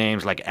 weird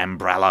names like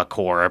Umbrella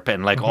Corp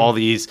and, like, all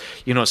these,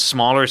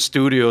 smaller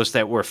studios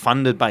that were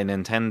funded by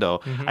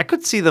Nintendo. I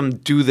could see them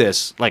do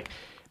this, like,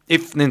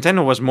 if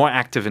Nintendo was more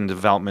active in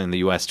development in the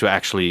US to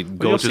actually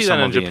go to some of the indies. You'll see that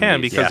in Japan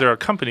indies. because there are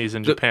companies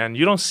in Japan.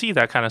 You don't see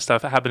that kind of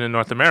stuff happen in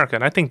North America,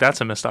 and I think that's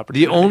a missed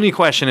opportunity. The only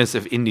question is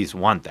if indies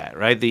want that,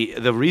 right?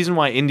 The reason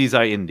why indies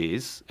are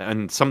indies,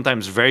 and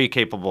sometimes very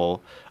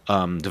capable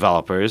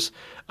developers,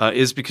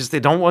 is because they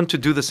don't want to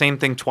do the same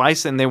thing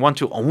twice, and they want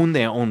to own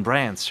their own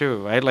brands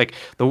too, right? Like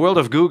the World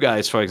of Goo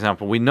guys, for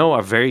example, we know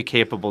are very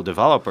capable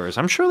developers.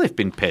 I'm sure they've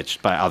been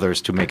pitched by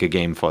others to make a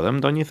game for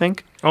them, don't you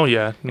think? Oh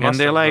yeah, and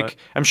they're like,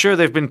 I'm sure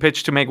they've been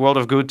pitched to make World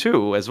of Goo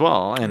 2 as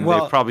well, and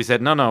they've probably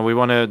said, no, we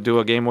want to do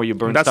a game where you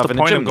burn stuff in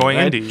the chimney. That's the point of going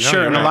right? indie.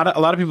 Sure, and a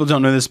lot of people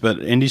don't know this, but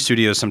indie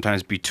studios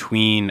sometimes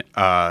between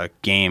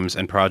games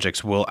and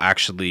projects will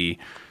actually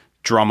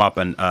drum up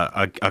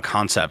a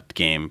concept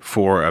game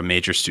for a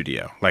major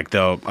studio. Like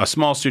a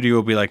small studio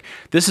will be like,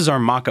 this is our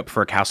mock-up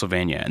for a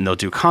Castlevania, and they'll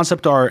do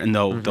concept art, and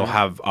they'll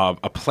have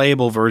a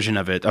playable version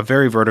of it, a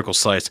very vertical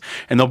slice,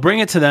 and they'll bring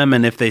it to them,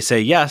 and if they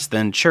say yes,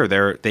 then sure,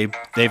 they've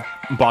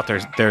bought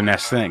their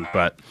next thing.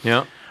 But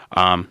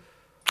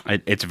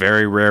it's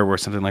very rare where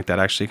something like that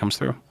actually comes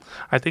through.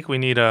 I think we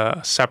need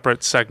a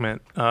separate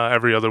segment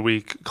every other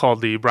week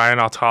called the Brian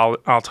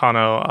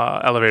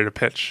Altano elevator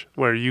pitch,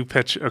 where you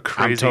pitch a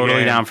crazy I'm totally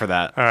game. down for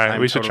that. All right,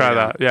 we should try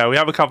that. Yeah, we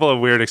have a couple of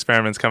weird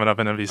experiments coming up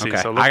in MVC.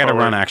 Okay. So I got to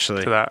run,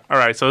 actually. To that. All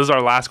right, so this is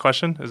our last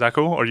question. Is that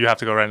cool, or do you have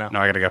to go right now? No,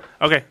 I got to go.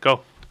 Okay, go.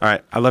 All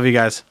right. I love you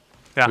guys.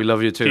 Yeah. We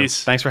love you too.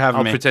 Peace. Thanks for having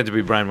I'll me. pretend to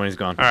be Brian when he's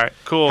gone. All right,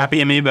 cool. Happy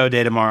Amiibo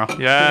Day tomorrow.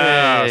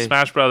 Yeah, Yay.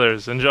 Smash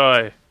Brothers.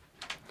 Enjoy.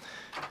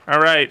 All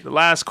right,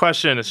 last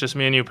question. It's just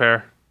me and you,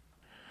 Pear.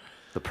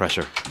 The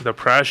pressure. The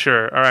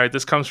pressure. All right,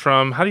 this comes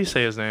from, how do you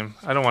say his name?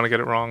 I don't want to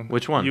get it wrong.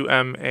 Which one?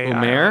 Umair?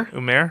 Umair?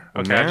 Umair?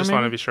 Okay, I Umair, just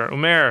want to maybe? be sure.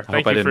 Umair, I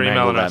thank hope I you for didn't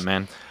mangle emailing us. that,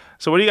 man.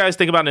 So what do you guys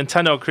think about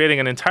Nintendo creating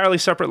an entirely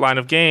separate line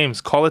of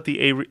games, call it the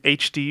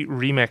HD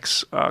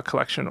Remix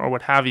collection or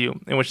what have you,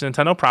 in which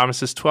Nintendo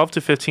promises 12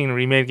 to 15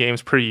 remade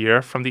games per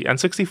year from the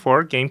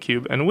N64,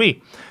 GameCube, and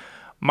Wii?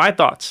 My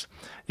thoughts.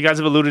 You guys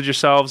have alluded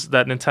yourselves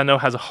that Nintendo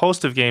has a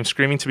host of games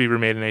screaming to be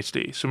remade in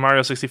HD. Super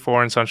Mario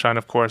 64 and Sunshine,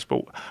 of course,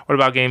 but what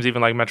about games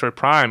even like Metroid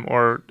Prime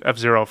or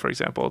F-Zero, for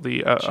example,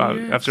 the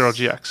F-Zero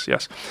GX?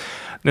 Yes.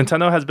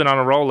 Nintendo has been on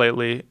a roll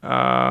lately,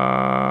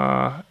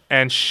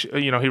 and he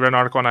read an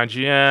article on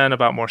IGN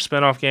about more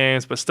spin-off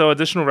games, but still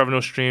additional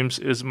revenue streams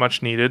is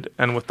much needed,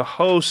 and with the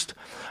host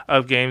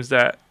of games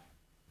that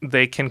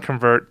they can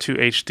convert to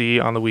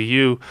HD on the Wii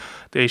U,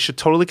 they should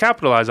totally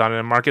capitalize on it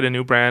and market a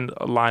new brand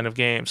line of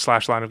games.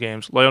 Loyal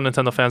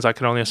Nintendo fans, I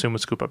can only assume,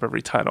 would scoop up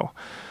every title.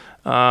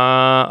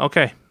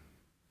 Okay.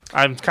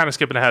 I'm kind of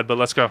skipping ahead, but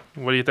let's go.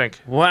 What do you think?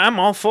 Well, I'm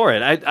all for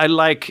it. I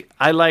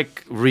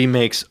like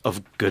remakes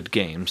of good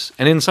games,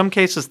 and in some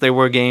cases, there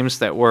were games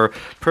that were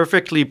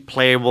perfectly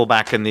playable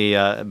back in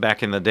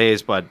the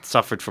days, but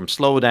suffered from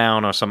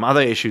slowdown or some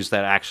other issues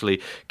that actually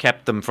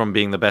kept them from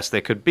being the best they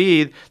could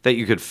be. That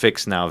you could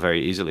fix now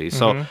very easily.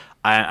 So.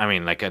 I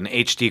mean, like an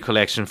HD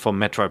collection for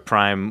Metroid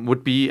Prime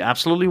would be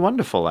absolutely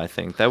wonderful. I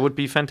think that would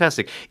be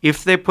fantastic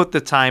if they put the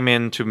time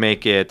in to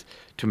make it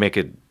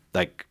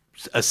like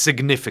a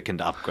significant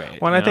upgrade.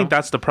 Well, I think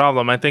that's the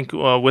problem. I think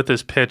with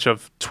this pitch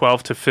of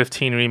 12 to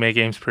 15 remake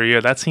games per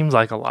year, that seems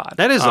like a lot.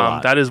 That is a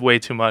lot. That is way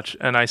too much.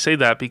 And I say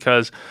that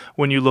because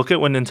when you look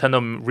at when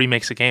Nintendo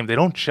remakes a game, they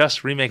don't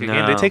just remake a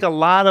game. They take a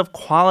lot of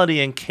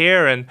quality and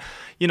care. And,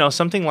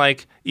 something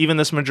like even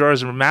this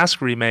Majora's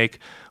Mask remake,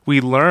 we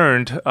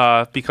learned,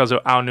 because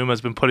Aonuma has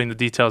been putting the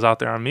details out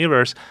there on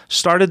Miiverse,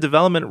 started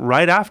development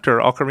right after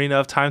Ocarina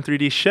of Time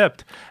 3D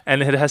shipped.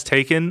 And it has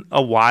taken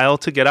a while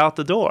to get out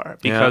the door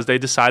because they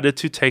decided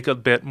to take a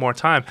bit more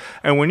time.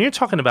 And when you're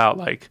talking about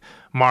like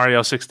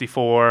Mario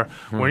 64.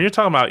 When you're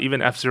talking about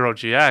even F-Zero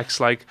GX,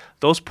 like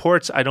those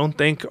ports, I don't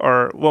think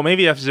are, well,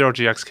 maybe F-Zero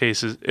GX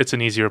case it's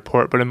an easier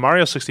port, but in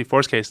Mario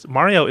 64's case,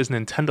 Mario is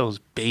Nintendo's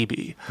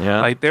baby.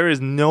 Yeah. Like there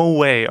is no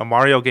way a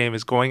Mario game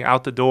is going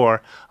out the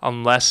door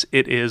unless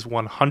it is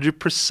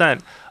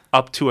 100%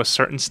 up to a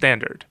certain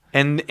standard.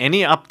 And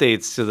any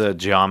updates to the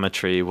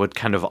geometry would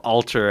kind of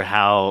alter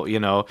how,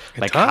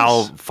 like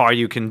how far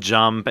you can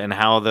jump and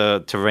how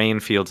the terrain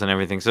feels and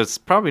everything. So it's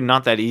probably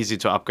not that easy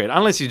to upgrade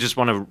unless you just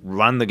want to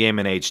run the game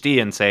in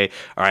HD and say,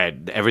 all right,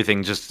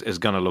 everything just is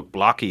going to look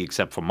blocky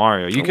except for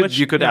Mario.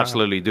 You could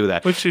absolutely do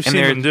that. Which you've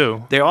seen them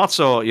do. They're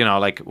also,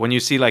 like when you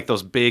see like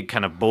those big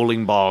kind of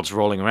bowling balls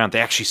rolling around,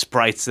 they're actually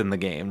sprites in the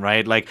game,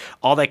 right? Like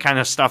all that kind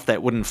of stuff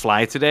that wouldn't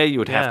fly today, you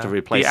would have to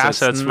replace. The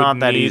assets it's not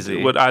that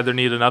easy. Would either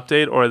need an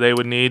update or they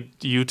would need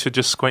you to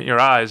just squint your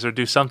eyes or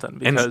do something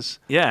because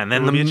and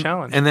then it would be a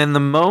challenge. And then the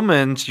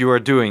moment you are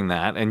doing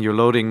that and you're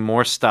loading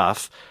more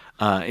stuff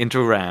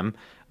into RAM,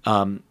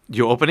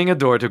 you're opening a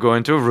door to go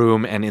into a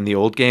room, and in the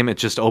old game, it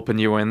just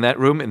opened you in that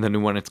room. In the new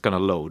one, it's going to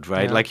load,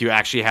 right? Yeah. Like you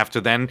actually have to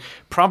then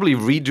probably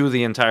redo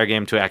the entire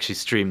game to actually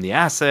stream the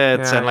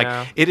assets,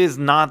 and it is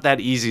not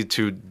that easy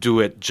to do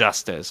it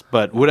justice.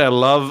 But would I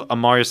love a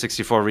Mario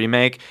 64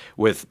 remake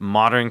with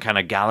modern kind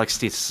of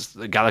Galaxy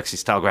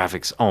style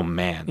graphics? Oh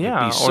man, yeah,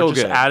 it'd be so or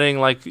just good. adding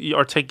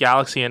or take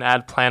Galaxy and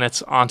add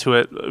planets onto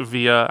it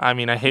via. I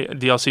mean, I hate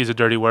DLC is a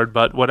dirty word,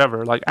 but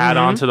whatever. Like add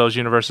on to those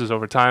universes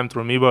over time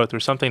through Amiibo,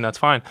 through something that's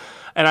fine.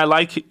 And I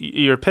like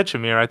your pitch,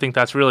 Amir. I think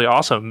that's really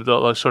awesome.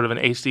 The sort of an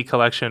HD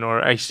collection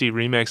or HD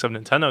remix of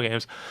Nintendo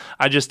games.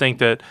 I just think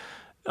that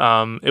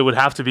it would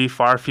have to be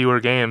far fewer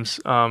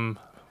games.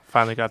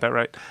 Finally got that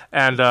right.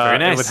 And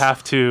nice. it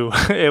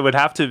would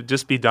have to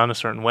just be done a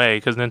certain way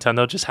because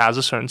Nintendo just has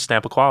a certain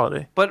stamp of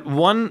quality. But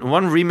one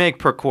remake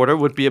per quarter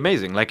would be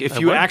amazing. Like if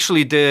you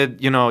actually did,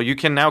 you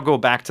can now go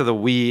back to the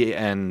Wii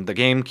and the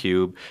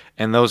GameCube,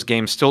 and those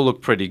games still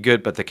look pretty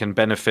good, but they can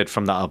benefit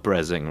from the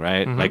up-resing,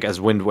 right? Mm-hmm. Like as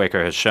Wind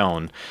Waker has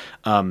shown.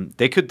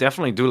 They could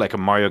definitely do like a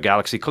Mario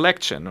Galaxy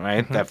collection,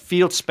 right? Mm-hmm. That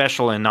feels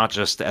special and not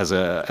just as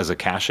a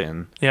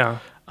cash-in. Yeah.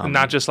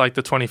 Not just like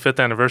the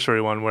 25th anniversary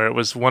one, where it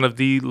was one of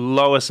the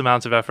lowest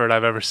amounts of effort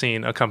I've ever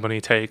seen a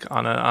company take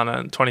on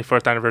a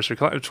 25th anniversary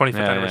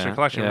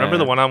collection. Remember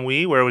the one on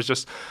Wii where it was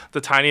just the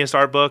tiniest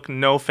art book,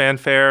 no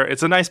fanfare.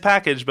 It's a nice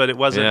package, but it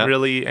wasn't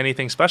really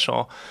anything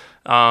special.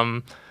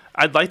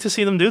 I'd like to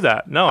see them do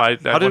that. No,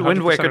 how did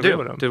Wind Waker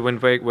do? Did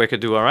Wind Waker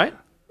do all right?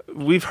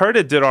 We've heard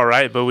it did all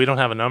right, but we don't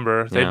have a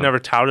number. They've never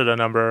touted a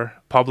number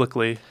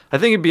publicly. I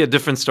think it'd be a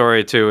different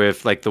story, too,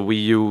 if like the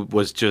Wii U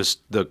was just,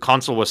 the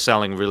console was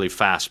selling really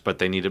fast, but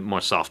they needed more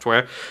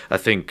software. I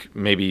think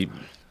maybe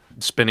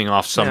spinning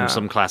off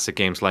some classic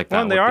games like that.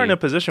 Well, they are in a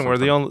position where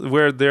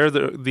they're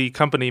the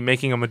company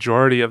making a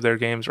majority of their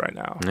games right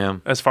now. Yeah.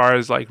 As far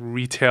as like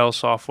retail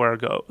software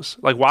goes.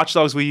 Like Watch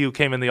Dogs Wii U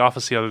came in the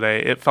office the other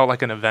day. It felt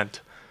like an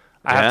event.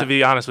 I have to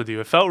be honest with you.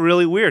 It felt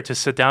really weird to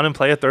sit down and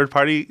play a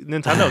third-party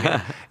Nintendo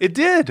game. It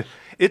did.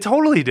 It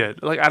totally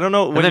did. Like, I don't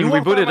know. And then we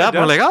booted up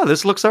and we're like, oh,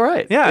 this looks all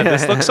right. Yeah,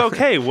 this looks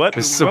okay. What? I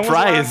was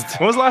surprised.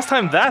 When was the last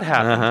time that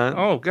happened? Uh-huh.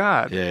 Oh,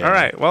 God. Yeah. All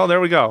right. Well,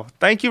 there we go.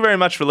 Thank you very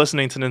much for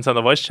listening to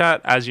Nintendo Voice Chat.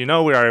 As you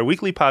know, we are a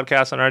weekly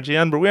podcast on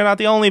RGN, but we are not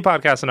the only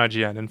podcast on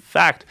RGN. In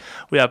fact,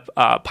 we have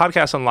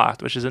Podcast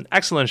Unlocked, which is an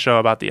excellent show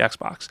about the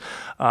Xbox.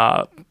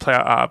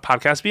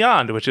 Podcast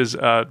Beyond, which is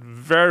a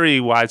very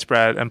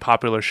widespread and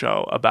popular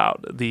show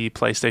about the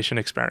PlayStation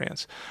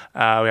experience. We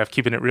have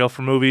Keeping It Real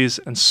for movies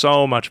and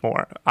so much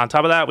more. On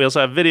top of that, we also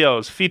have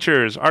videos,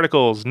 features,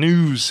 articles,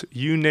 news,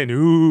 you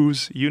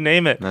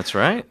name it. That's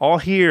right. All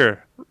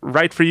here,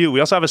 right for you. We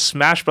also have a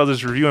Smash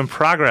Brothers review in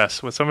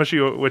progress, which some of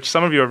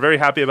you are very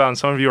happy about and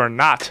some of you are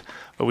not.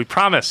 But we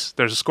promise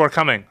there's a score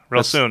coming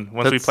real soon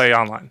once we play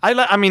online. I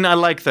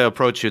like the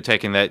approach you're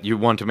taking, that you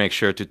want to make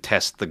sure to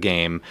test the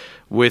game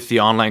with the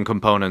online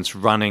components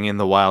running in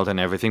the wild and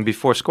everything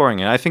before scoring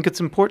it. I think it's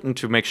important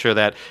to make sure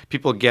that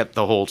people get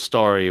the whole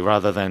story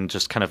rather than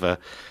just kind of a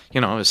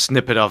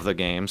snippet of the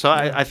game. So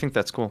I think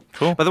that's cool.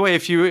 Cool. By the way,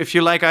 if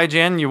you like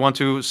IGN, you want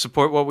to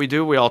support what we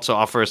do, we also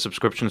offer a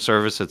subscription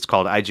service. It's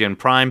called IGN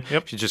Prime.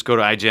 Yep. If you just go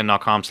to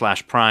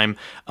IGN.com/Prime,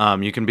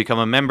 you can become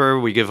a member.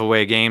 We give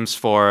away games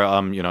for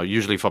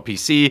usually for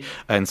PC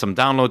and some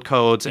download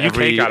codes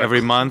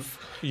every month.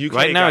 UK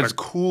right now got a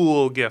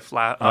cool gift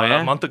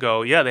a month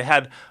ago. Yeah, they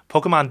had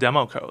Pokemon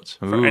demo codes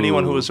for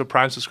anyone who was a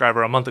Prime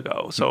subscriber a month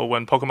ago. So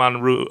when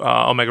Pokemon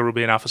Omega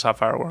Ruby and Alpha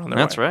Sapphire were on their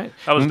way. That's right.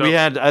 That was dope. We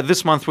had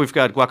this month we've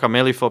got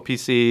Guacamelee for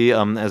PC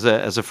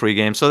as a free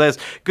game. So there's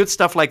good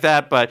stuff like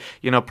that. But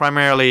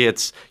primarily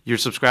it's you're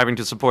subscribing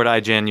to support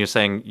IGN. You're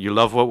saying you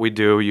love what we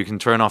do. You can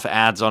turn off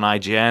ads on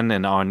IGN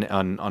and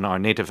on our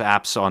native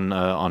apps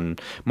on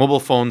mobile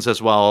phones as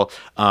well.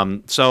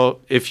 So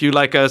if you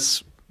like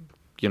us,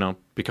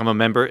 become a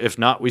member. If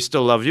not, we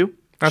still love you.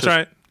 That's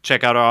right.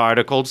 check out our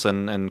articles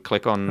and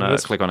click on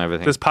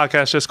everything. This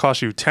podcast just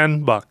cost you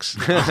 $10.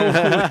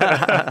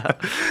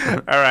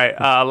 All right.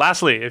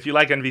 Lastly, if you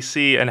like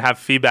NVC and have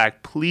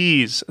feedback,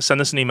 please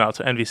send us an email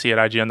to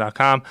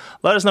nvc@ign.com.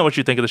 Let us know what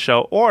you think of the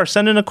show, or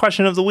send in a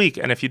question of the week.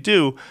 And if you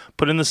do,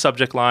 put in the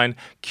subject line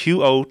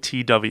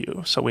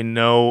QOTW, so we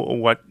know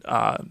what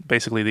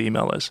basically the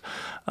email is.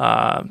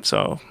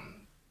 So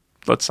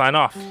let's sign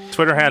off.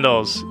 Twitter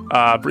handles.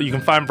 You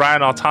can find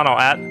Brian Altano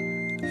at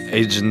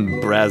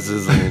Agent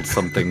Brazizzle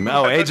something.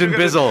 Oh, Agent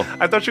Bizzle.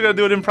 I thought you were gonna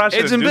do an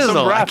impression. Agent do some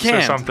Bizzle. I raps can't.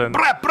 or something.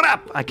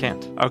 I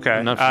can't. Okay.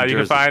 I'm not from You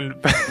can Jersey. find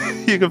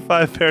you can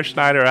find Per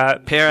Schneider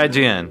at Pear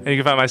IGN. and you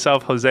can find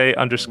myself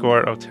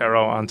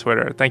Jose_Otero on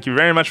Twitter. Thank you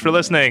very much for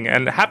listening,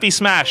 and happy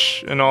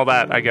Smash and all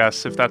that. I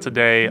guess if that's a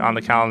day on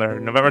the calendar,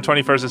 November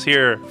 21st is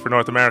here for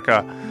North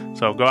America.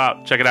 So go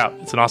out, check it out.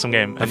 It's an awesome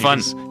game. Have fun.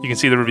 You can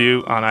see the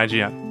review on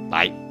IGN.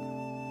 Bye.